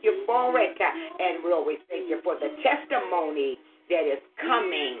thank you for it. And Lord, we thank you for the testimony that is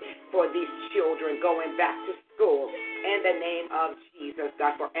coming for these children going back to school in the name of Jesus,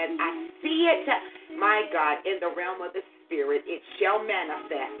 God. And I see it, my God, in the realm of the Spirit. It shall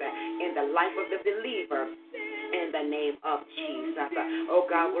manifest in the life of the believer in the name of Jesus. Oh,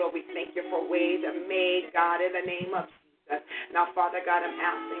 God, Lord, we thank you for ways made, God, in the name of Jesus. Now, Father God, I'm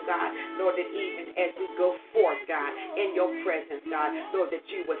asking, God, Lord, that even as we go forth, God, in your presence, God, Lord, that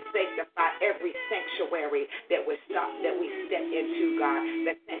you would sanctify every sanctuary that we step into, God,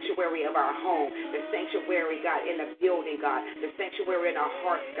 the sanctuary of our home, the sanctuary, God, in the building, God, the sanctuary in our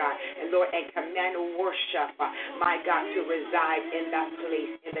hearts, God, and Lord, and command worship, my God, to reside in that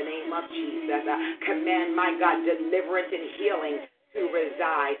place in the name of Jesus. Command, my God, deliverance and healing to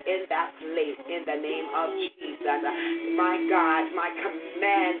reside in that place in the name of Jesus. My God, my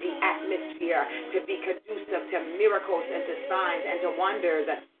command the atmosphere to be conducive to miracles and to signs and to wonders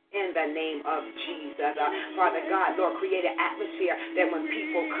in the name of Jesus. Father God, Lord, create an atmosphere that when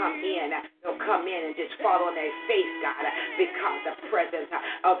people come in, they'll come in and just fall on their face, God, because the presence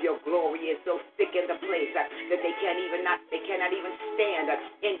of your glory is so thick in the place that they cannot even stand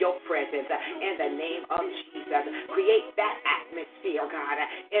in your presence. In the name of Jesus, create that atmosphere, God,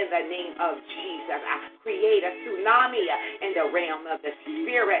 in the name of Jesus. Create a tsunami in the realm of the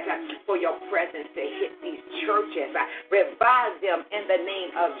Spirit for your presence to hit these churches. Revive them in the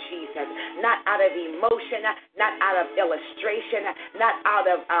name of Jesus, not out of emotion, not out of illustration, not out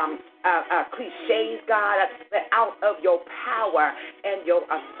of cliches, God, but out of your power and your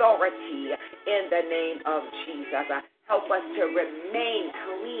authority in the name of Jesus. Help us to remain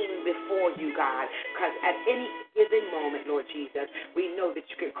clean before you, God, because at any given moment, Lord Jesus, we know that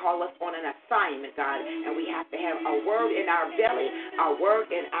you can call us on an assignment, God, and we have to have a word in our belly, a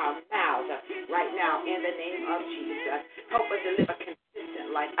word in our mouth right now in the name of Jesus. Help us to live a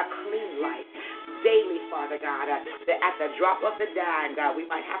consistent life, a clean life, daily, Father God, that at the drop of the dime, God, we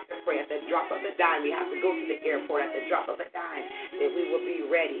might have to pray at the drop of the dime. We have to go to the airport at the drop of a dime, that we will be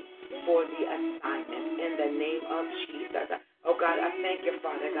ready for the assignment in the name of Jesus. Oh, God, I thank you,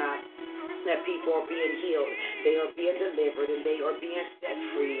 Father God, that people are being healed, they are being delivered, and they are being set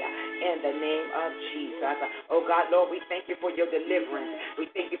free in the name of Jesus. Oh, God, Lord, we thank you for your deliverance.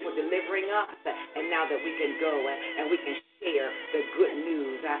 We thank you for delivering us, and now that we can go and we can share the good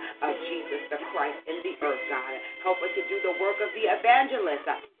news of Jesus the Christ in the earth, God. Help us to do the work of the evangelist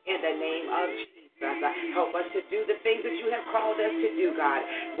in the name of Jesus. Help us to do the things that you have called us to do, God,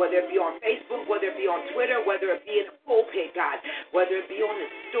 whether it be on Facebook, whether it be on Twitter, whether it be in the pulpit, God, whether it be on the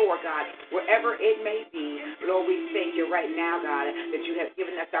store, God, wherever it may be. Lord, we thank you right now, God, that you have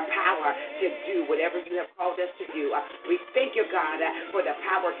given us the power to do whatever you have called us to do. We thank you, God, for the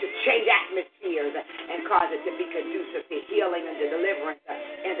power to change atmospheres and cause it to be conducive to healing and to deliverance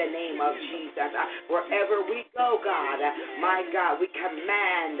in the name of Jesus. Wherever we go, God, my God, we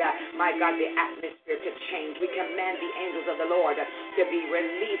command, my God, the atmosphere to change. We command the angels of the Lord to be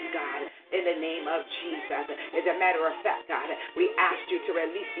released, God, in the name of Jesus. As a matter of fact, God, we ask you to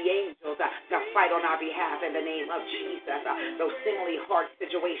release the angels to fight on our behalf in the name of Jesus. Those seemingly hard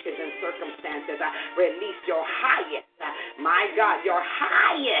situations and circumstances, release your highest, my God, your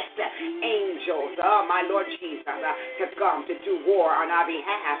highest angels, my Lord Jesus, to come to do war on our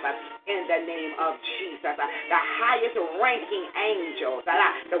behalf in the name of Jesus. The highest ranking angels,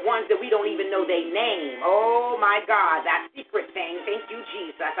 the ones that we don't even know their name. Oh, my God, that secret thing. Thank you,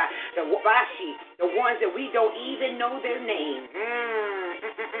 Jesus. The ones that we don't even know their name.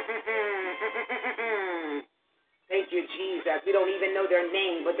 Thank you, Jesus. We don't even know their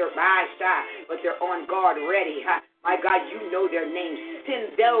name, but they're on guard ready. My God, you know their names.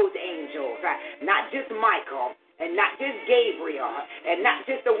 Send those angels, not just Michael, and not just Gabriel, and not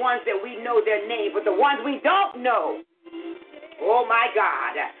just the ones that we know their name, but the ones we don't know. Oh, my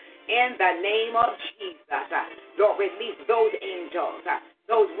God. In the name of Jesus, Lord, release those angels,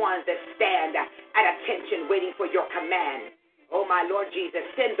 those ones that stand at attention waiting for your command. Oh, my Lord Jesus,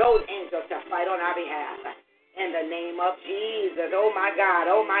 send those angels to fight on our behalf. In the name of Jesus. Oh, my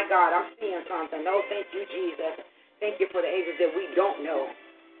God. Oh, my God. I'm seeing something. Oh, thank you, Jesus. Thank you for the angels that we don't know.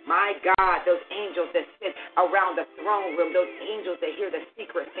 My God, those angels that sit around the throne room, those angels that hear the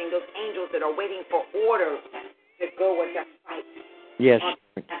secret thing, those angels that are waiting for orders to go with the fight. Yes.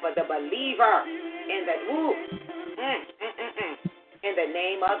 For the believer in the in the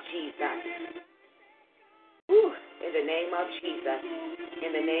name of Jesus. In the name of Jesus.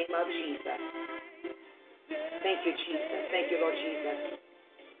 In the name of Jesus. Thank you, Jesus. Thank you, Lord Jesus.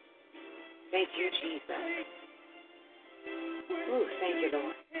 Thank you, Jesus. Thank you,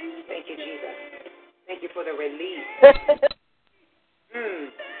 Lord. Thank you, Jesus. Thank you for the release.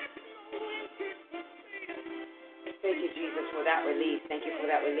 Thank you, Jesus, for that release. Thank you for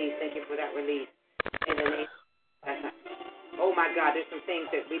that release. Thank you for that release. In the name of, oh, my God, there's some things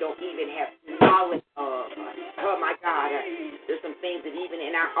that we don't even have knowledge of. Oh, my God, there's some things that even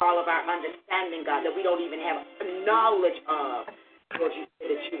in all of our understanding, God, that we don't even have knowledge of. Lord, you said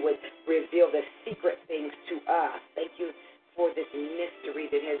that you would reveal the secret things to us. Thank you for this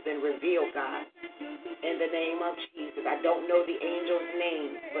mystery that has been revealed, God. In the name of Jesus. I don't know the angel's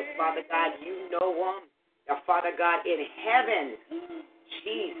name, but, Father God, you know them. The Father God in heaven,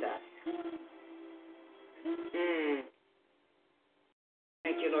 Jesus.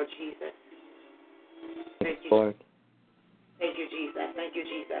 Thank you, Lord Jesus. Thank you, Lord. Thank you, Jesus. Thank you,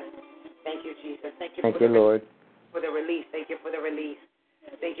 Jesus. Thank you, Jesus. Thank you, Lord. For the release. Thank you for the release.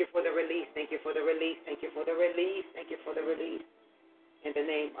 Thank you for the release. Thank you for the release. Thank you for the release. Thank you for the release. In the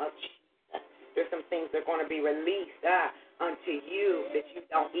name of Jesus. There's some things that are going to be released unto you that you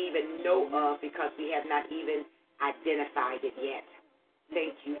don't even know of because we have not even identified it yet.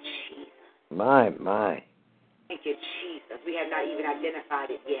 Thank you, Jesus. My. Thank you, Jesus. We have not even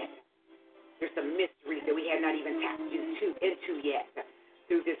identified it yet. There's some mysteries that we have not even tapped into yet.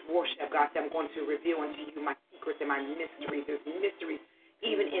 Through this worship, God, I'm going to reveal unto you my secrets and my mysteries. There's mysteries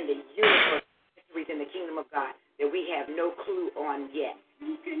even in the universe, mysteries in the kingdom of God that we have no clue on yet.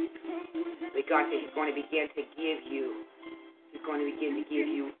 But God said He's going to begin to give you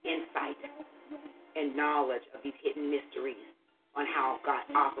insight and knowledge of these hidden mysteries on how God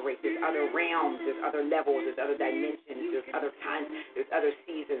operates. There's other realms, there's other levels, there's other dimensions, there's other times, there's other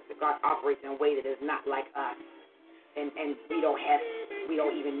seasons that God operates in a way that is not like us. And we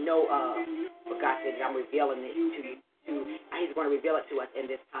don't even know of. But God said, I'm revealing it to you. He's going to reveal it to us in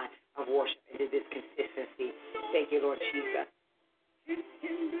this time of worship and in this consistency. Thank you, Lord Jesus.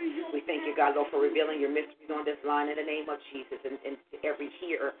 We thank you, God, Lord, for revealing your mysteries on this line in the name of Jesus. And to every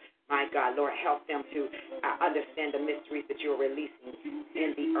hearer, my God, Lord, help them to understand the mysteries that you're releasing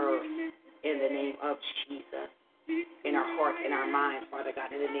in the earth in the name of Jesus. In our hearts and our minds, Father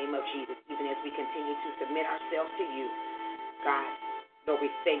God, in the name of Jesus, even as we continue to submit ourselves to you, God, Lord, we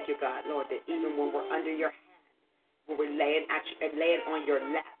thank you, God, Lord, that even when we're under your hand, when we're laying on your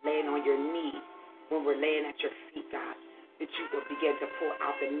lap, laying on your knee, when we're laying at your feet, God, that you will begin to pour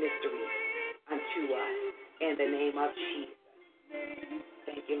out the mysteries unto us in the name of Jesus.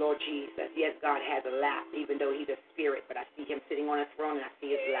 Thank you, Lord Jesus. Yes, God has a lap, even though he's a spirit, but I see him sitting on a throne and I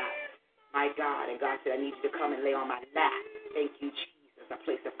see his lap. My God, and God said, I need you to come and lay on my lap. Thank you, Jesus, a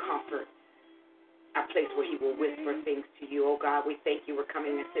place of comfort, a place where he will whisper things to you. Oh, God, we thank you. We're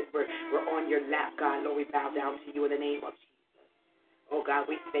coming and sit. We're on your lap, God. Lord, we bow down to you in the name of Jesus. Oh, God,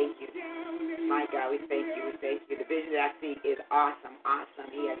 we thank you. My God, we thank you. We thank you. The vision that I see is awesome, awesome.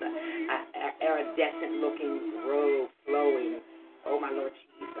 He has an iridescent-looking robe flowing. Oh, my Lord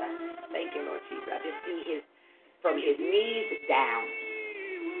Jesus. Thank you, Lord Jesus. I just see from his knees down.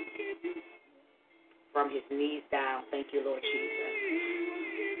 From his knees down. Thank you, Lord Jesus.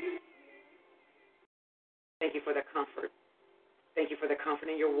 Thank you for the comfort. Thank you for the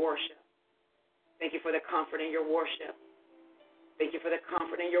comfort in your worship. Thank you for the comfort in your worship. Thank you for the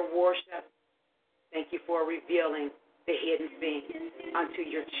comfort in your worship. Thank you for revealing the hidden things unto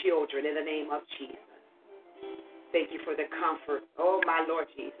your children in the name of Jesus. Thank you for the comfort. Oh, my Lord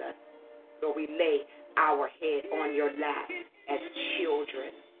Jesus. Lord, we lay our head on your lap as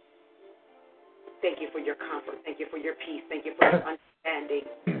children. Thank you for your comfort. Thank you for your peace. Thank you for your understanding.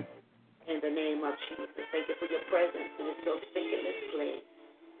 In the name of Jesus. Thank you for your presence. It is so thick in this place.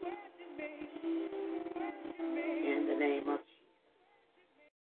 In the name of Jesus.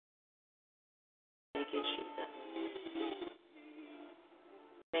 Thank you, Jesus.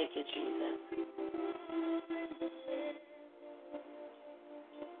 Thank you, Jesus.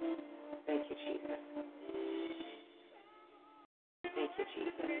 Thank you, Jesus. Thank you,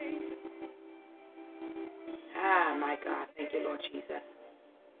 Jesus. Ah, my God. Thank you, Lord Jesus.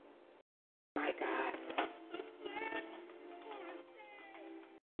 My God.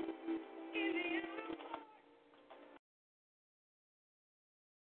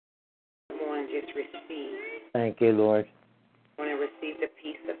 Come on and just receive. Thank you, Lord. Come on and receive the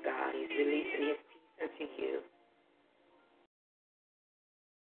peace of God. He's releasing his peace unto you.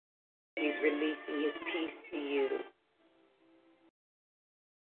 He's releasing his peace to you.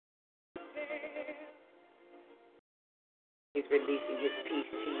 He's releasing his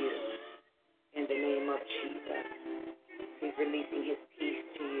peace to you. In the name of Jesus. He's releasing his peace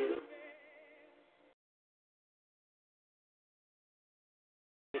to you.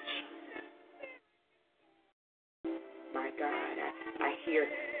 My God, I hear,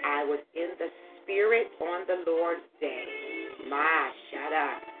 I was in the Spirit on the Lord's day. My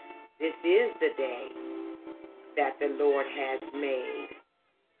Shaddai, this is the day that the Lord has made.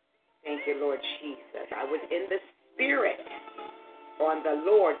 Thank you, Lord Jesus. I was in the Spirit on the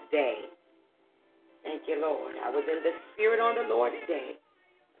Lord's day. Thank you, Lord. I was in the Spirit on the Lord's day.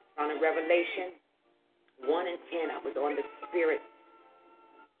 On Revelation 1 and 10, I was on the Spirit.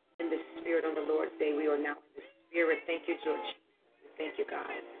 In the Spirit on the Lord's day. We are now in the Spirit. Thank you, George. Thank you, God,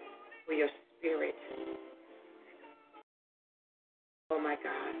 for your Spirit. Oh, my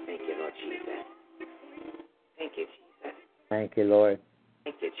God. Thank you, Lord Jesus. Thank you, Jesus. Thank you, Lord.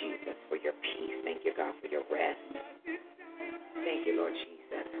 Thank you, Jesus, for your peace. Thank you, God, for your rest. Thank you, Lord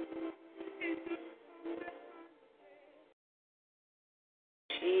Jesus.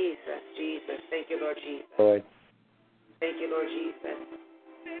 Jesus, Jesus. Thank you, Lord Jesus. Lord. Thank you, Lord Jesus.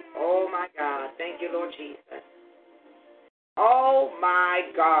 Oh, my God. Thank you, Lord Jesus. Oh,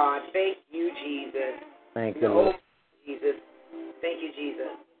 my God. Thank you, Jesus. Thank you, Lord. Jesus. Thank you,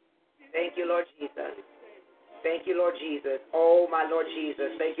 Jesus. Thank you, Lord Jesus. Thank you, Lord Jesus. Oh, my Lord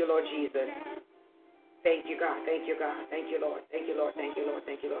Jesus. Thank you, Lord Jesus. Thank you, God. Thank you, God. Thank you, Lord. Thank you, Lord. Thank you, Lord.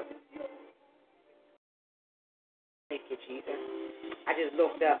 Thank you, Lord. Thank you, Jesus. I just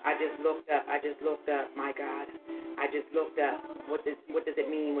looked up. My God. I just looked up. What does it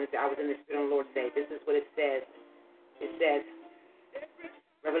mean when I was in the Spirit of the Lord say? This is what it says. It says,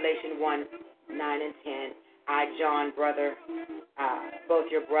 Revelation 1:9 and 10. I, John, brother,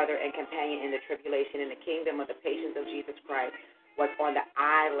 both your brother and companion in the tribulation in the kingdom of the patience of Jesus Christ, was on the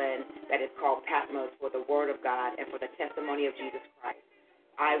island that is called Patmos for the word of God and for the testimony of Jesus Christ.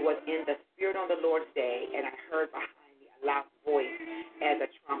 I was in the Spirit on the Lord's day, and I heard behind me a loud voice as a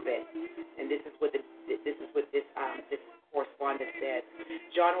trumpet. And this is what this correspondence says.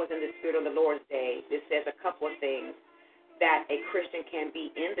 John was in the Spirit on the Lord's day. This says a couple of things: that a Christian can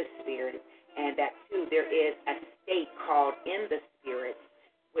be in the Spirit, and that, too, there is a state called in the Spirit,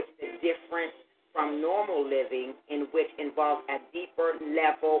 which is different from normal living, in which involves a deeper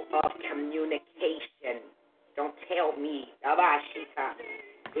level of communication. Don't tell me.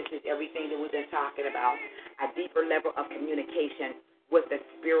 This is everything that we've been talking about. A deeper level of communication with the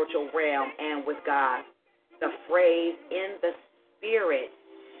spiritual realm and with God. The phrase in the Spirit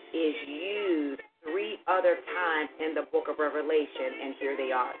is used 3 other times in the book of Revelation, and here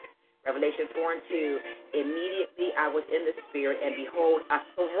they are. Revelation 4 and 2, immediately I was in the Spirit, and behold, a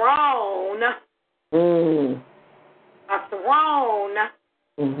throne,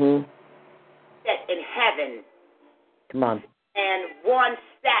 set in heaven. Come on. And one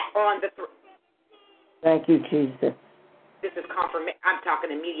sat on the throne. Thank you, Jesus. This is confirmation. I'm talking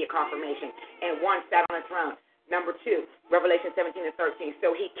immediate confirmation. And one sat on the throne. Number 2, Revelation 17 and 13.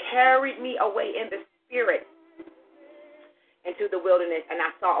 So he carried me away in the Spirit into the wilderness, and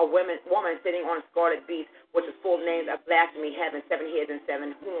I saw a woman sitting on a scarlet beast, which is full of names of blasphemy, having 7 heads and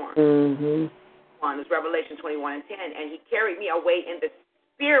 7 horns. It's Revelation 21 and 10. And he carried me away in the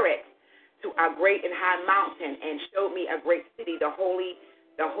Spirit to a great and high mountain, and showed me a great city, the holy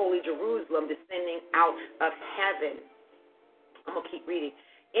Jerusalem, descending out of heaven. I'm going to keep reading.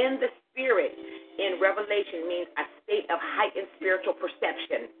 In the Spirit, in Revelation, means a state of heightened spiritual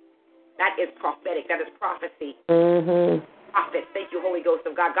perception. That is prophetic. That is prophecy. Prophet. Thank you, Holy Ghost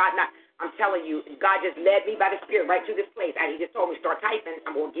of God. I'm telling you, God just led me by the Spirit right to this place. And he just told me, start typing.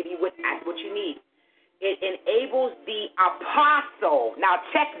 I'm going to give you what you need. It enables the apostle. Now,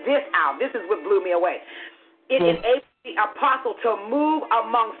 check this out. This is what blew me away. It enables the apostle to move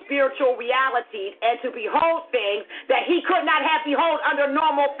among spiritual realities and to behold things that he could not have behold under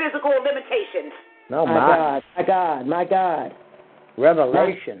normal physical limitations. No, my God.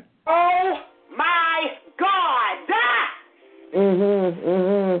 Revelation. Oh, my God.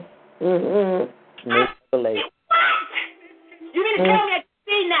 Revelation. What? You mean to tell me I've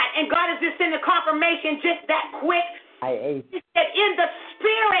seen that and God has just sent a confirmation just that quick? He said in the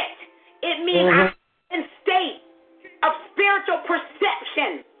Spirit, it means I'm in state of spiritual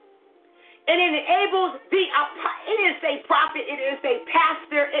perception. And it enables it didn't say prophet, it didn't say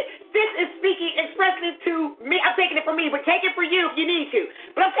pastor. This is speaking expressly to me. I'm taking it for me, but take it for you if you need to.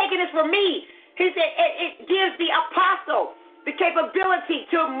 But I'm taking this for me. He said it gives the apostle the capability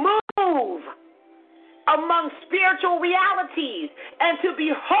to move among spiritual realities and to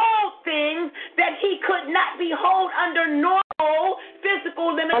behold things that he could not behold under normal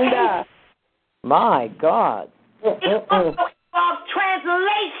physical limitations. My God. It also involves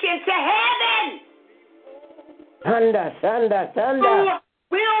translation to heaven. Thunder. To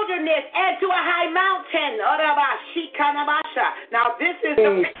wilderness and to a high mountain. Now this is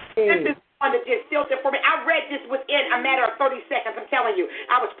the one that just filtered for me. I read this within a matter of 30 seconds. I'm telling you.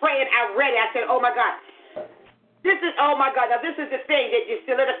 I was praying. I read it. I said, oh, my God. Now, this is the thing that just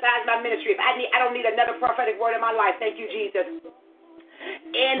solidifies my ministry. I don't need another prophetic word in my life. Thank you, Jesus.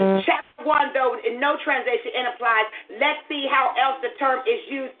 In chapter 1, though, in no translation it applies. Let's see how else the term is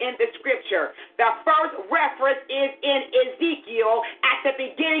used in the scripture. The first reference is in Ezekiel at the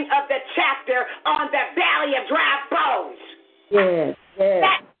beginning of the chapter on the valley of dry bones. Yes.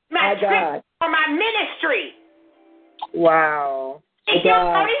 That's my scripture for my ministry. Wow.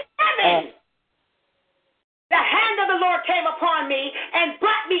 Ezekiel 37. The hand of the Lord came upon me and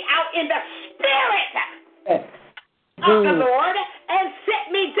brought me out in the spirit of the Lord and set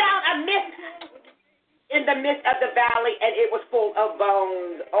me down in the midst of the valley, and it was full of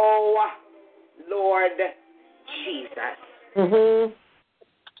bones. Oh, Lord Jesus.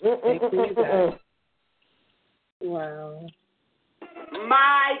 Wow.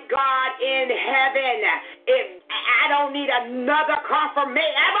 My God in heaven, if I don't need another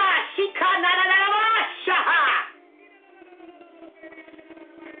confirmation.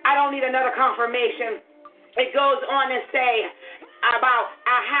 I don't need another confirmation. It goes on and say about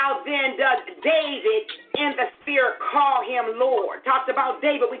how then does David in the spirit call him Lord. Talked about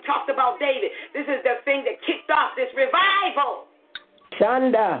David. We talked about David. This is the thing that kicked off this revival.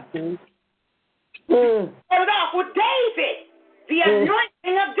 Shanda. Started off with David, the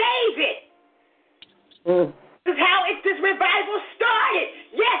anointing of David. This is how this revival started.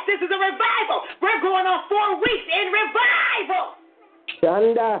 Yes, this is a revival. We're going on 4 weeks in revival.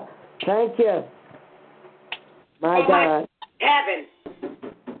 Shanda, thank you. My God. Heaven.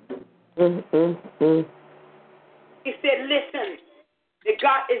 He said, listen, that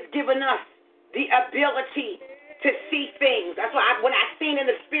God has given us the ability to see things. That's why when I seen in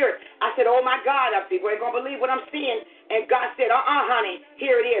the spirit, I said, oh my God, people ain't going to believe what I'm seeing. And God said, honey,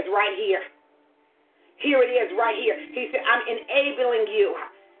 here it is right here. Here it is right here. He said, I'm enabling you.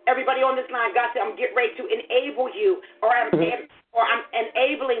 Everybody on this line, God said, I'm getting ready to enable you, or I'm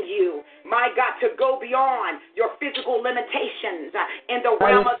enabling you, my God, to go beyond your physical limitations in the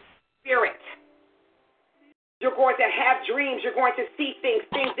realm of the spirit. You're going to have dreams. You're going to see things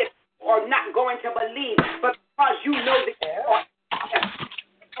that people are not going to believe. But because you know that you are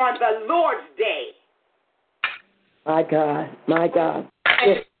on the Lord's day. My God, my God.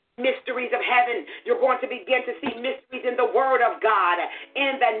 Mysteries of heaven. You're going to begin to see mysteries in the Word of God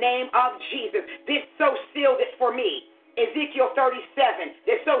in the name of Jesus. This so sealed it for me. Ezekiel 37,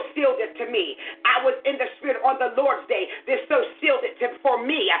 this so sealed it to me. I was in the Spirit on the Lord's day. This so sealed it for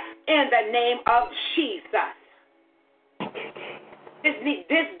me in the name of Jesus. This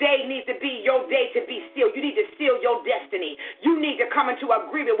day needs to be your day to be sealed. You need to seal your destiny. You need to come into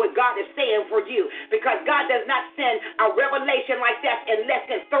agreement with God is saying for you, because God does not send a revelation like that in less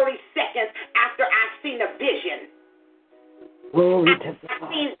than 30 seconds after I've seen a vision. After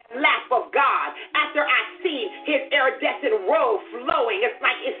I've seen the lap of God, after I've seen his iridescent robe flowing, it's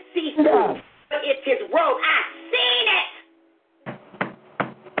like it's see-through, but it's his robe. I've seen it.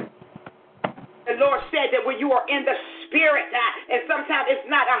 The Lord said that when you are in the Spirit, and sometimes it's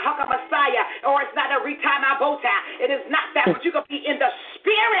not a Haka Messiah, or it's not a retie my bow tie. It is not that, but you can be in the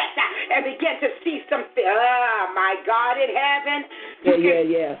Spirit and begin to see something. Oh, my God in heaven.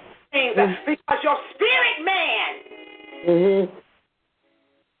 Yeah. Things, because your spirit man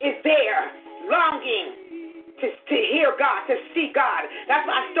is there, longing to hear God, to see God. That's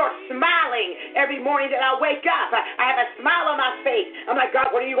why I start smiling every morning that I wake up. I have a smile on my face. I'm like, God,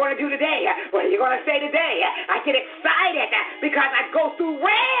 what are you going to do today? What are you going to say today? I get excited because I go through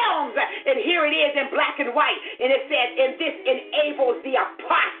realms, and here it is in black and white, and it says, and this enables the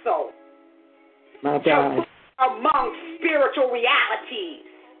apostle to among spiritual realities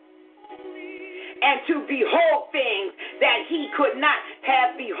and to behold things that he could not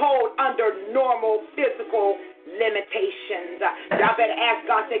have behold under normal physical limitations. Y'all better ask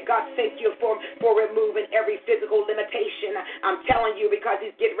God, say, God, thank you for removing every physical limitation. I'm telling you, because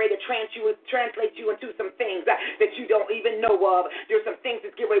he's getting ready to translate you into some things that you don't even know of. There's some things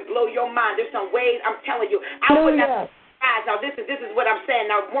that's getting ready to blow your mind. There's some ways, I'm telling you, I would not. Now, this is what I'm saying.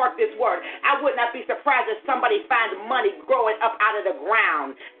 Now, mark this word. I would not be surprised if somebody finds money growing up out of the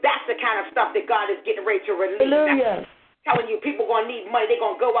ground. That's the kind of stuff that God is getting ready to release. Hallelujah. I'm telling you, people going to need money. They're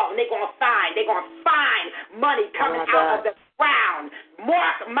going to go out and they're going to find money coming out of the ground.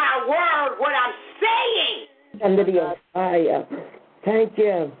 Mark my word, what I'm saying. Thank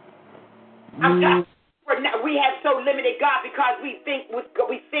you. We have so limited God because we think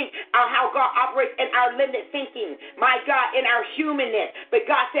how God operates in our limited thinking, my God, in our humanness. But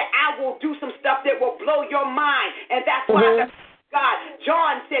God said, I will do some stuff that will blow your mind. And that's why God,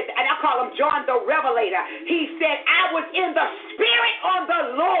 John said, and I call him John the Revelator. He said, I was in the Spirit on the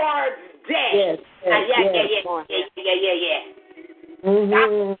Lord's day. Yeah.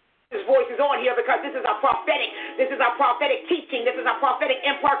 His voice is on here because this is a prophetic teaching. This is a prophetic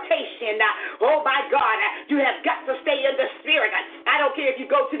impartation. Oh my God, you have got to stay in the Spirit. I don't care if you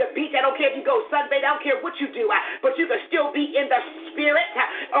go to the beach. I don't care if you go sunbathe. I don't care what you do, but you can still be in the Spirit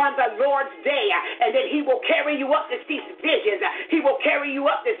on the Lord's day, and then he will carry you up to see visions. He will carry you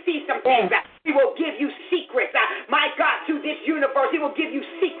up to see some things. He will give you secrets. My God, to this universe, he will give you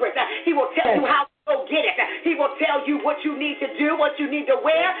secrets. He will tell you how to go get it. He will tell you what you need to do, what you need to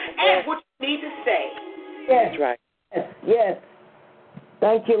wear, and what you need to say. Yes, right. Yes.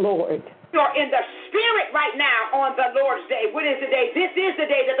 Thank you, Lord. You're in the Spirit right now on the Lord's day. What is the day? This is the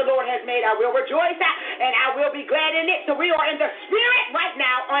day that the Lord has made. I will rejoice and I will be glad in it. So we are in the Spirit right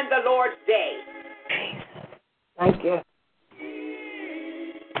now on the Lord's day. Thank you.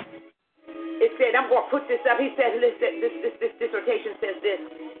 It said, I'm going to put this up. He said, listen, this dissertation says this.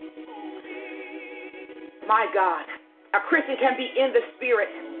 My God, a Christian can be in the spirit,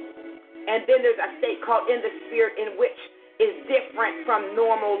 and then there's a state called in the spirit in which is different from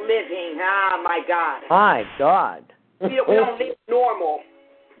normal living. Ah, my God. My God. We don't live normal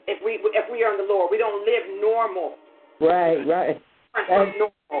if we are in the Lord. We don't live normal. Right. From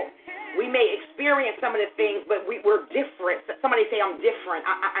normal. We may experience some of the things, but we're different. Somebody say, I'm different.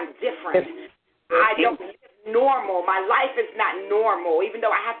 I'm different. I don't live normal. My life is not normal, even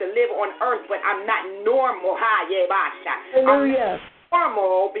though I have to live on earth, but I'm not normal. Hallelujah. I'm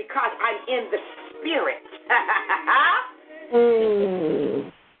normal because I'm in the spirit.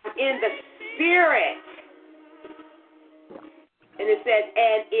 I'm in the spirit. And it says,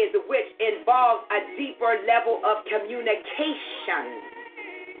 and is which involves a deeper level of communication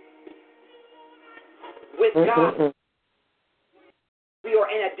with God. We are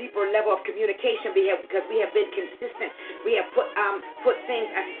in a deeper level of communication because we have been consistent. We have put things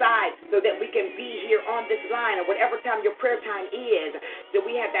aside so that we can be here on this line or whatever time your prayer time is, that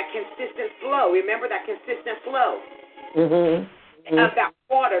we have that consistent flow. Remember that consistent flow of that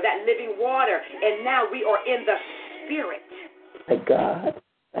water, that living water. And now we are in the spirit. My God.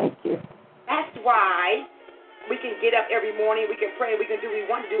 Thank you. That's why we can get up every morning, we can pray, we can do what we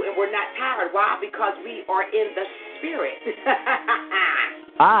want to do, and we're not tired. Why? Because we are in the spirit.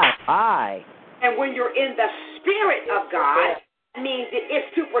 Aye. And when you're in the spirit of God, that means that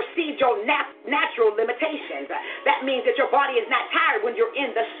it supersedes your natural limitations. That means that your body is not tired when you're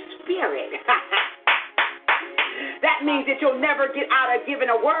in the spirit. That means that you'll never get out of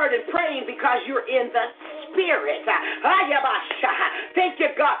giving a word and praying because you're in the spirit. Thank you,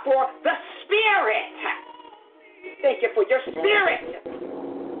 God, for the spirit. Thank you for your spirit.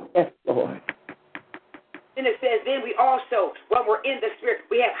 Yes, Lord. Then it says, then we also, when we're in the spirit,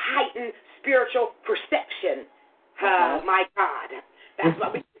 we have heightened spiritual perception. My God. That's why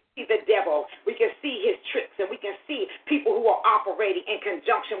we can see the devil. We can see his tricks, and we can see people who are operating in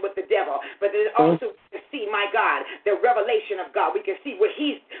conjunction with the devil. But then also we can see, my God, the revelation of God. We can see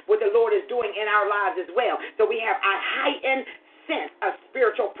what the Lord is doing in our lives as well. So we have a heightened sense of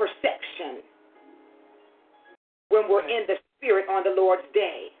spiritual perception when we're in the spirit on the Lord's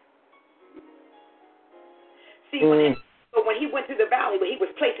day. See, when he went through the valley, when he was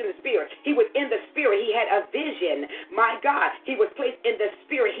placed in the spirit, he was in the spirit. He had a vision. My God, he was placed in the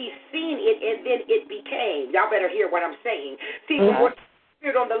spirit. He seen it, and then it became. Y'all better hear what I'm saying. See, when we're in the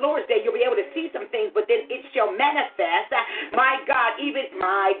spirit on the Lord's day, you'll be able to see some things, but then it shall manifest. My God, even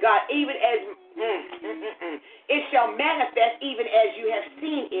as it shall manifest even as you have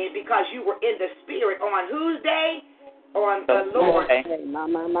seen it, because you were in the spirit on whose day? On the Lord's day.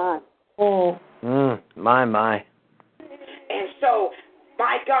 My. My. And so,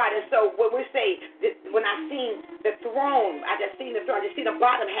 my God, and so what we say, when I seen the throne, I just seen the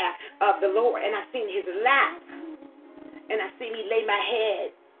bottom half of the Lord, and I seen his lap, and I seen me lay my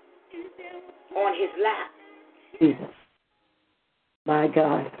head on his lap. Jesus. My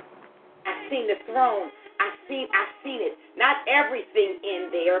God. I seen the throne. I seen it. Not everything in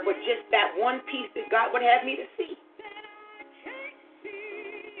there, but just that one piece that God would have me to see.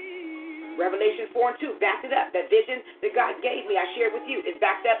 Revelation 4 and 2 backed it up. That vision that God gave me, I shared with you, is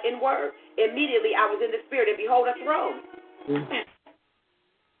backed up in word. Immediately I was in the spirit, and behold, a throne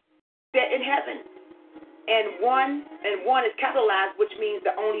set in heaven. And one is capitalized, which means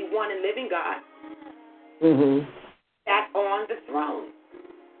the only one and living God. Sat on the throne.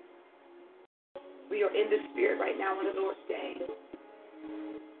 We are in the spirit right now on the Lord's day.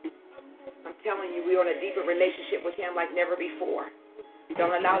 I'm telling you, we are in a deeper relationship with him like never before.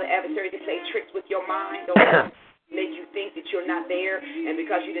 Don't allow the adversary to play tricks with your mind. Don't make you think that you're not there, and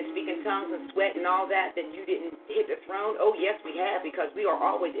because you didn't speak in tongues and sweat and all that you didn't hit the throne. Oh, yes, we have, because we are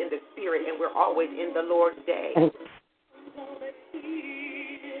always in the spirit, and we're always in the Lord's day.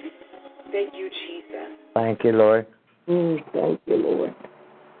 Thank you, Jesus. Thank you, Lord. Thank you, Lord.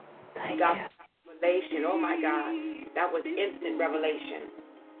 Thank God. Revelation. Oh, my God. That was instant revelation.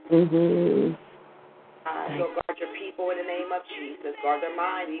 So guard your people in the name of Jesus. Guard their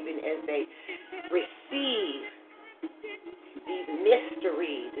mind even as they receive these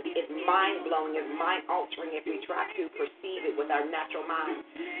mysteries. It's mind-blowing. It's mind-altering if we try to perceive it with our natural mind.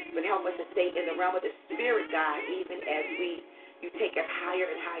 But help us to stay in the realm of the Spirit, God, even as you take us higher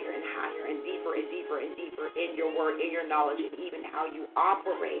and higher and higher and deeper and deeper and deeper in your word, in your knowledge, and even how you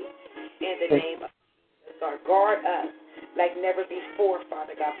operate in the name of Jesus. God, guard us like never before,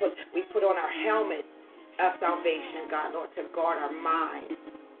 Father God. We put on our helmet of salvation, God, Lord, to guard our minds.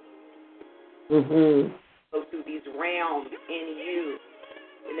 Go through these realms in you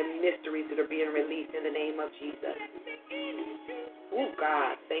and the mysteries that are being released in the name of Jesus. Oh,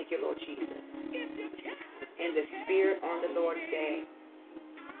 God, thank you, Lord Jesus. In the Spirit on the Lord's day.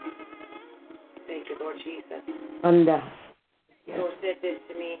 Thank you, Lord Jesus. The Lord said this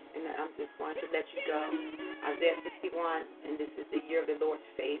to me, and I'm just going to let you go. Isaiah 61, and this is the year of the Lord's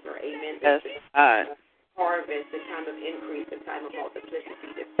favor. Amen. Yes. Harvest, the time of increase, the time of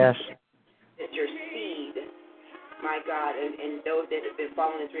multiplicity. Yes. That your seed, my God, and those that have been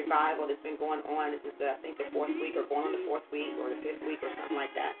following this revival that's been going on, this is, I think, the 4th week or going on the 4th week or the 5th week or something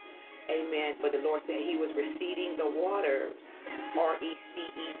like that. Amen. But the Lord said he was receding the waters,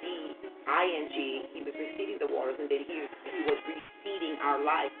 R-E-C-E-D-I-N-G. He was receding the waters, and then he was receding our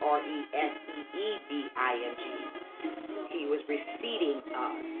life, R-E-S-E-E-D-I-N-G. He was receding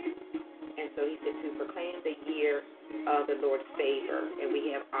us. And so he said to proclaim the year of the Lord's favor. And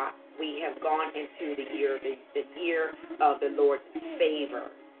we have gone into the year of the Lord's favor,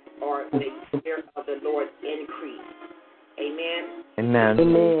 or the year of the Lord's increase. Amen. Amen.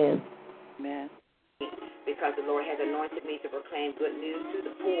 Amen. Amen. Because the Lord has anointed me to proclaim good news to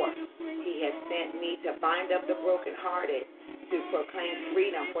the poor. He has sent me to bind up the brokenhearted, to proclaim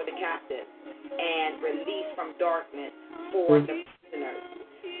freedom for the captives, and release from darkness for the prisoners,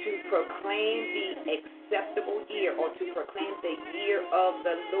 to proclaim the acceptable year, or to proclaim the year of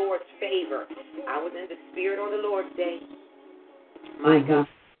the Lord's favor. I was in the Spirit on the Lord's day. My God.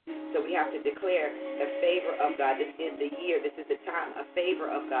 So we have to declare the favor of God. This is the year. This is the time of favor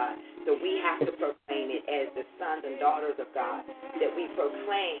of God. So we have to proclaim it as the sons and daughters of God, that we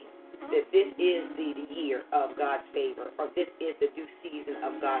proclaim that this is the year of God's favor, or this is the due season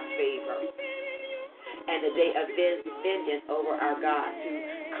of God's favor, and the day of vengeance over our God, to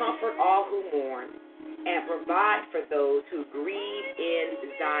comfort all who mourn and provide for those who grieve in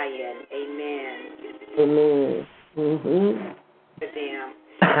Zion. Amen. Amen. Mm-hmm. For them.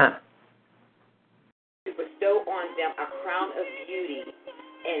 To bestow on them a crown of beauty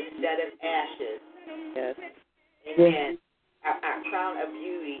instead of ashes. Yes. Amen. A crown of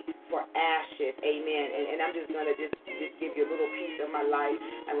beauty for ashes. Amen. And I'm just going to just give you a little piece of my life.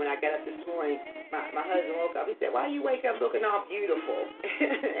 And when I got up this morning, my husband woke up. He said, "Why you wake up looking all beautiful?"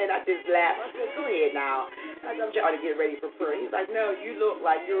 And I just laughed. I said, "Go ahead now. I'm trying to get ready for prayer." He's like, "No, you look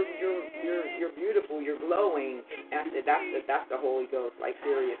like you're beautiful. You're glowing." And I said, "That's the Holy Ghost. Like,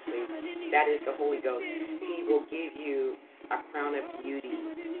 seriously, that is the Holy Ghost. He will give you a crown of beauty,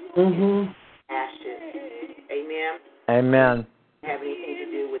 ashes." Amen. Amen. Have anything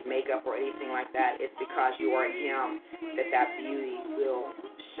to do with makeup or anything like that. It's because you are in Him that beauty will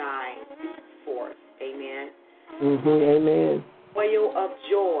shine forth. Amen. Amen. Oil of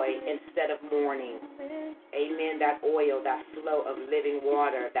joy instead of mourning. Amen. That oil, that flow of living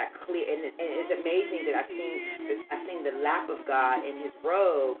water, that clear. And it's amazing that I've seen the lap of God in His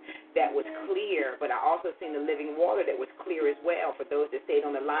robe that was clear, but I also seen the living water that was clear as well. For those that stayed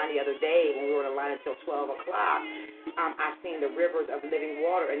on the line the other day, when we were on the line until 12 o'clock, I've seen the rivers of living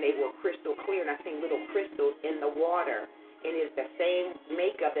water, and they were crystal clear, and I've seen little crystals in the water. And it's the same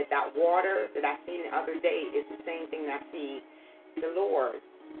makeup that water that I seen the other day is the same thing that I see the Lord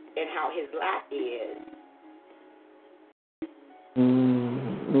and how His lap is.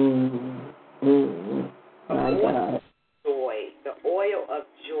 My God. Joy, the oil of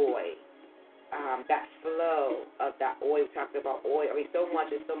joy, that flow of that oil. We talked about oil. I mean, so much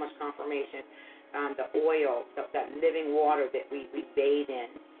confirmation. The oil, that living water that we bathe in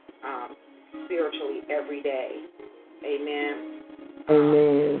spiritually every day. Amen.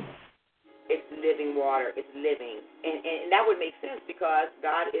 Amen. It's living water. It's living, and that would make sense because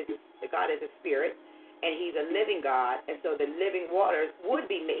God is a spirit, and He's a living God, and so the living waters would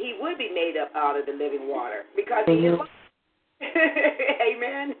be made up out of the living water because He is.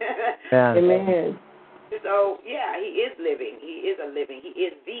 Amen. Amen. So yeah, He is living. He is a living. He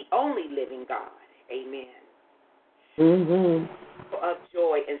is the only living God. Amen. Of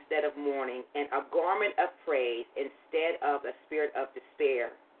joy instead of mourning, and a garment of praise instead of a spirit of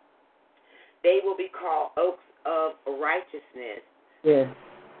despair. They will be called oaks of righteousness. Yes.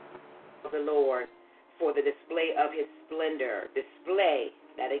 Of the Lord, for the display of His splendor. Display,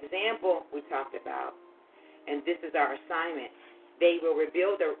 that example we talked about. And this is our assignment. They will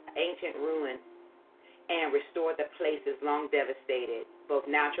rebuild the ancient ruin and restore the places long devastated, both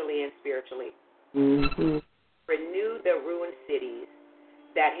naturally and spiritually. Renew the ruined cities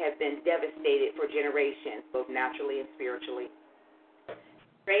that have been devastated for generations, both naturally and spiritually.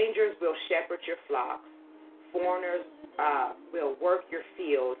 Strangers will shepherd your flocks. Foreigners will work your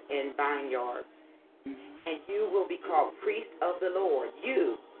fields and vineyards. And you will be called priest of the Lord.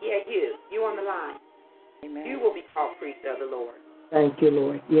 You on the line. Amen. You will be called priest of the Lord. Thank you,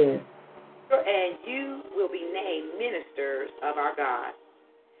 Lord. Yes. And you will be named ministers of our God.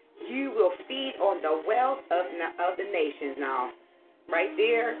 You will feed on the wealth of the nations. Now, right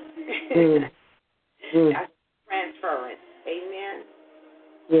there, that's transference. Amen.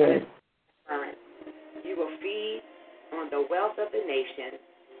 Yes. Transference. You will feed on the wealth of the nations,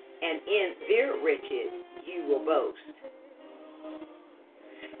 and in their riches you will boast.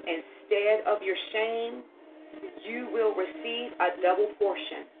 Instead of your shame, you will receive a double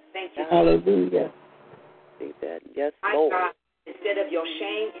portion. Thank you. Hallelujah. See that? Yes, My Lord. God, instead of your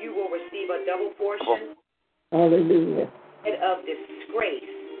shame, you will receive a double portion. Hallelujah. Instead of disgrace,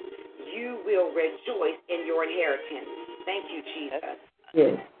 you will rejoice in your inheritance. Thank you, Jesus.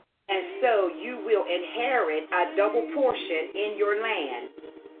 Yes. And so you will inherit a double portion in your land.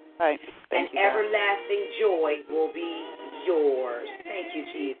 Right. And everlasting joy will be yours. Thank you,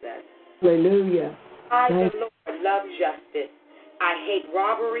 Jesus. Hallelujah. I, the Lord, love justice. I hate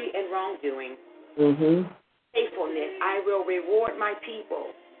robbery and wrongdoing. Faithfulness, I will reward my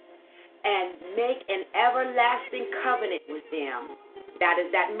people and make an everlasting covenant with them. That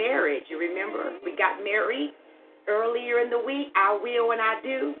is that marriage. You remember? We got married earlier in the week. I will and I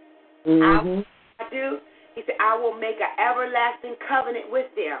do. I do. He said, I will make an everlasting covenant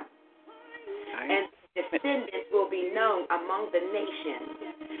with them. And descendants will be known among the nations,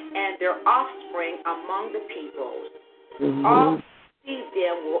 and their offspring among the peoples. All who see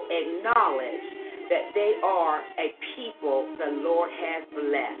them will acknowledge that they are a people the Lord has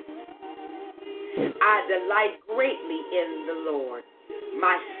blessed. I delight greatly in the Lord.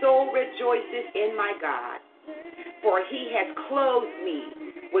 My soul rejoices in my God, for he has clothed me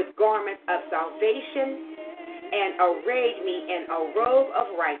with garments of salvation and arrayed me in a robe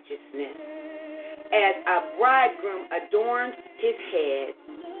of righteousness. As a bridegroom adorns his head.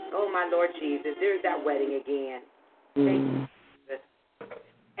 Oh, my Lord Jesus, there's that wedding again. Thank you, Jesus.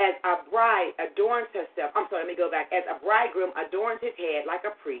 As a bride adorns herself, let me go back. As a bridegroom adorns his head like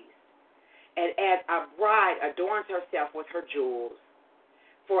a priest, and as a bride adorns herself with her jewels.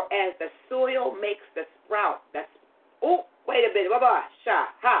 For as the soil makes the sprout, wait a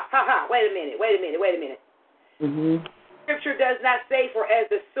minute, wait a minute. Scripture does not say, for as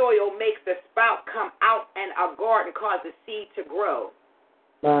the soil makes the sprout come out and a garden causes seed to grow.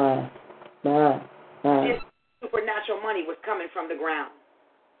 This supernatural money was coming from the ground.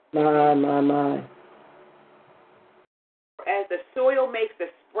 As the soil makes the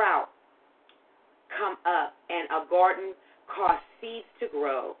sprout come up and a garden cause seeds to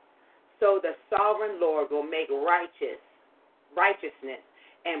grow, so the sovereign Lord will make righteousness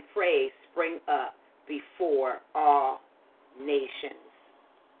and praise spring up before all nations.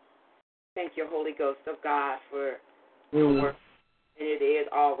 Thank you, Holy Ghost of God, for your work. And it is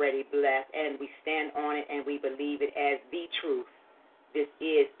already blessed, and we stand on it, and we believe it as the truth. This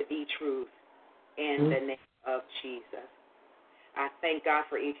is the truth in the name of Jesus. I thank God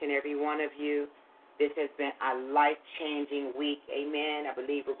for each and every one of you. This has been a life-changing week. Amen. I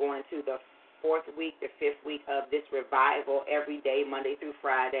believe we're going to the 4th week, the 5th week of this revival every day, Monday through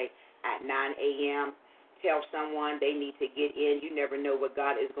Friday at 9 a.m. Tell someone they need to get in. You never know what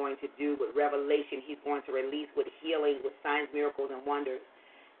God is going to do with revelation. He's going to release with healing, with signs, miracles, and wonders.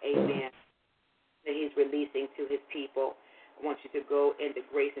 Amen. That he's releasing to his people. I want you to go in the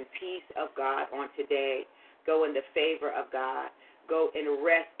grace and peace of God on today. Go in the favor of God. Go and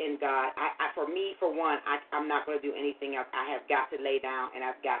rest in God. For me, for one, I'm not going to do anything else. I have got to lay down, and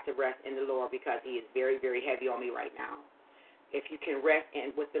I've got to rest in the Lord because he is very, very heavy on me right now. If you can rest in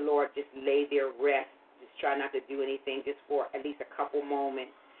with the Lord, just lay there, rest. Just try not to do anything just for at least a couple moments,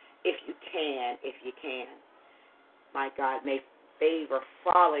 if you can. My God, may favor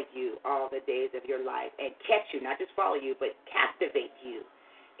follow you all the days of your life and catch you, not just follow you, but captivate you,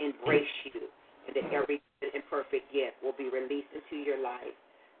 embrace you, and that every good and perfect gift will be released into your life,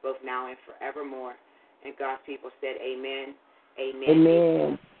 both now and forevermore. And God's people said amen,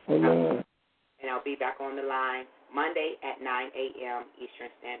 amen. Amen. And I'll be back on the line Monday at 9 a.m.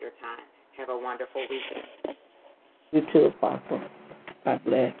 Eastern Standard Time. Have a wonderful weekend. You too, Apostle. God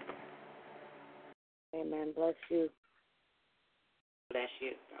bless. Amen. Bless you. Bless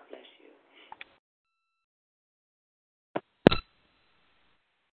you. God bless you.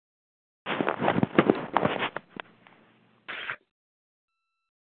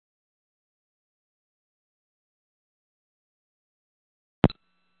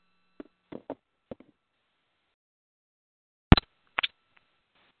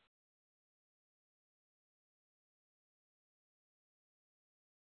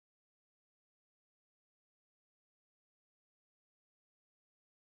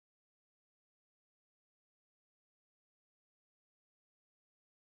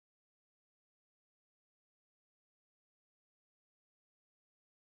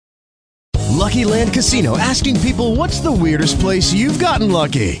 Lucky Land Casino, asking people, what's the weirdest place you've gotten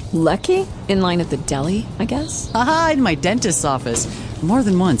lucky? Lucky? In line at the deli, I guess? Aha, in my dentist's office. More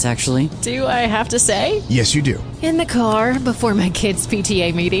than once, actually. Do I have to say? Yes, you do. In the car before my kids'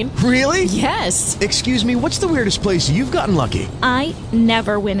 PTA meeting. Really? Yes. Excuse me, what's the weirdest place you've gotten lucky? I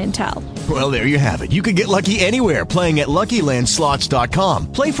never win and tell. Well, there you have it. You can get lucky anywhere, playing at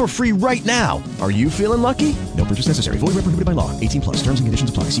LuckyLandSlots.com. Play for free right now. Are you feeling lucky? No purchase necessary. Void where prohibited by law. 18+. Terms and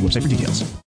conditions apply. See website for details.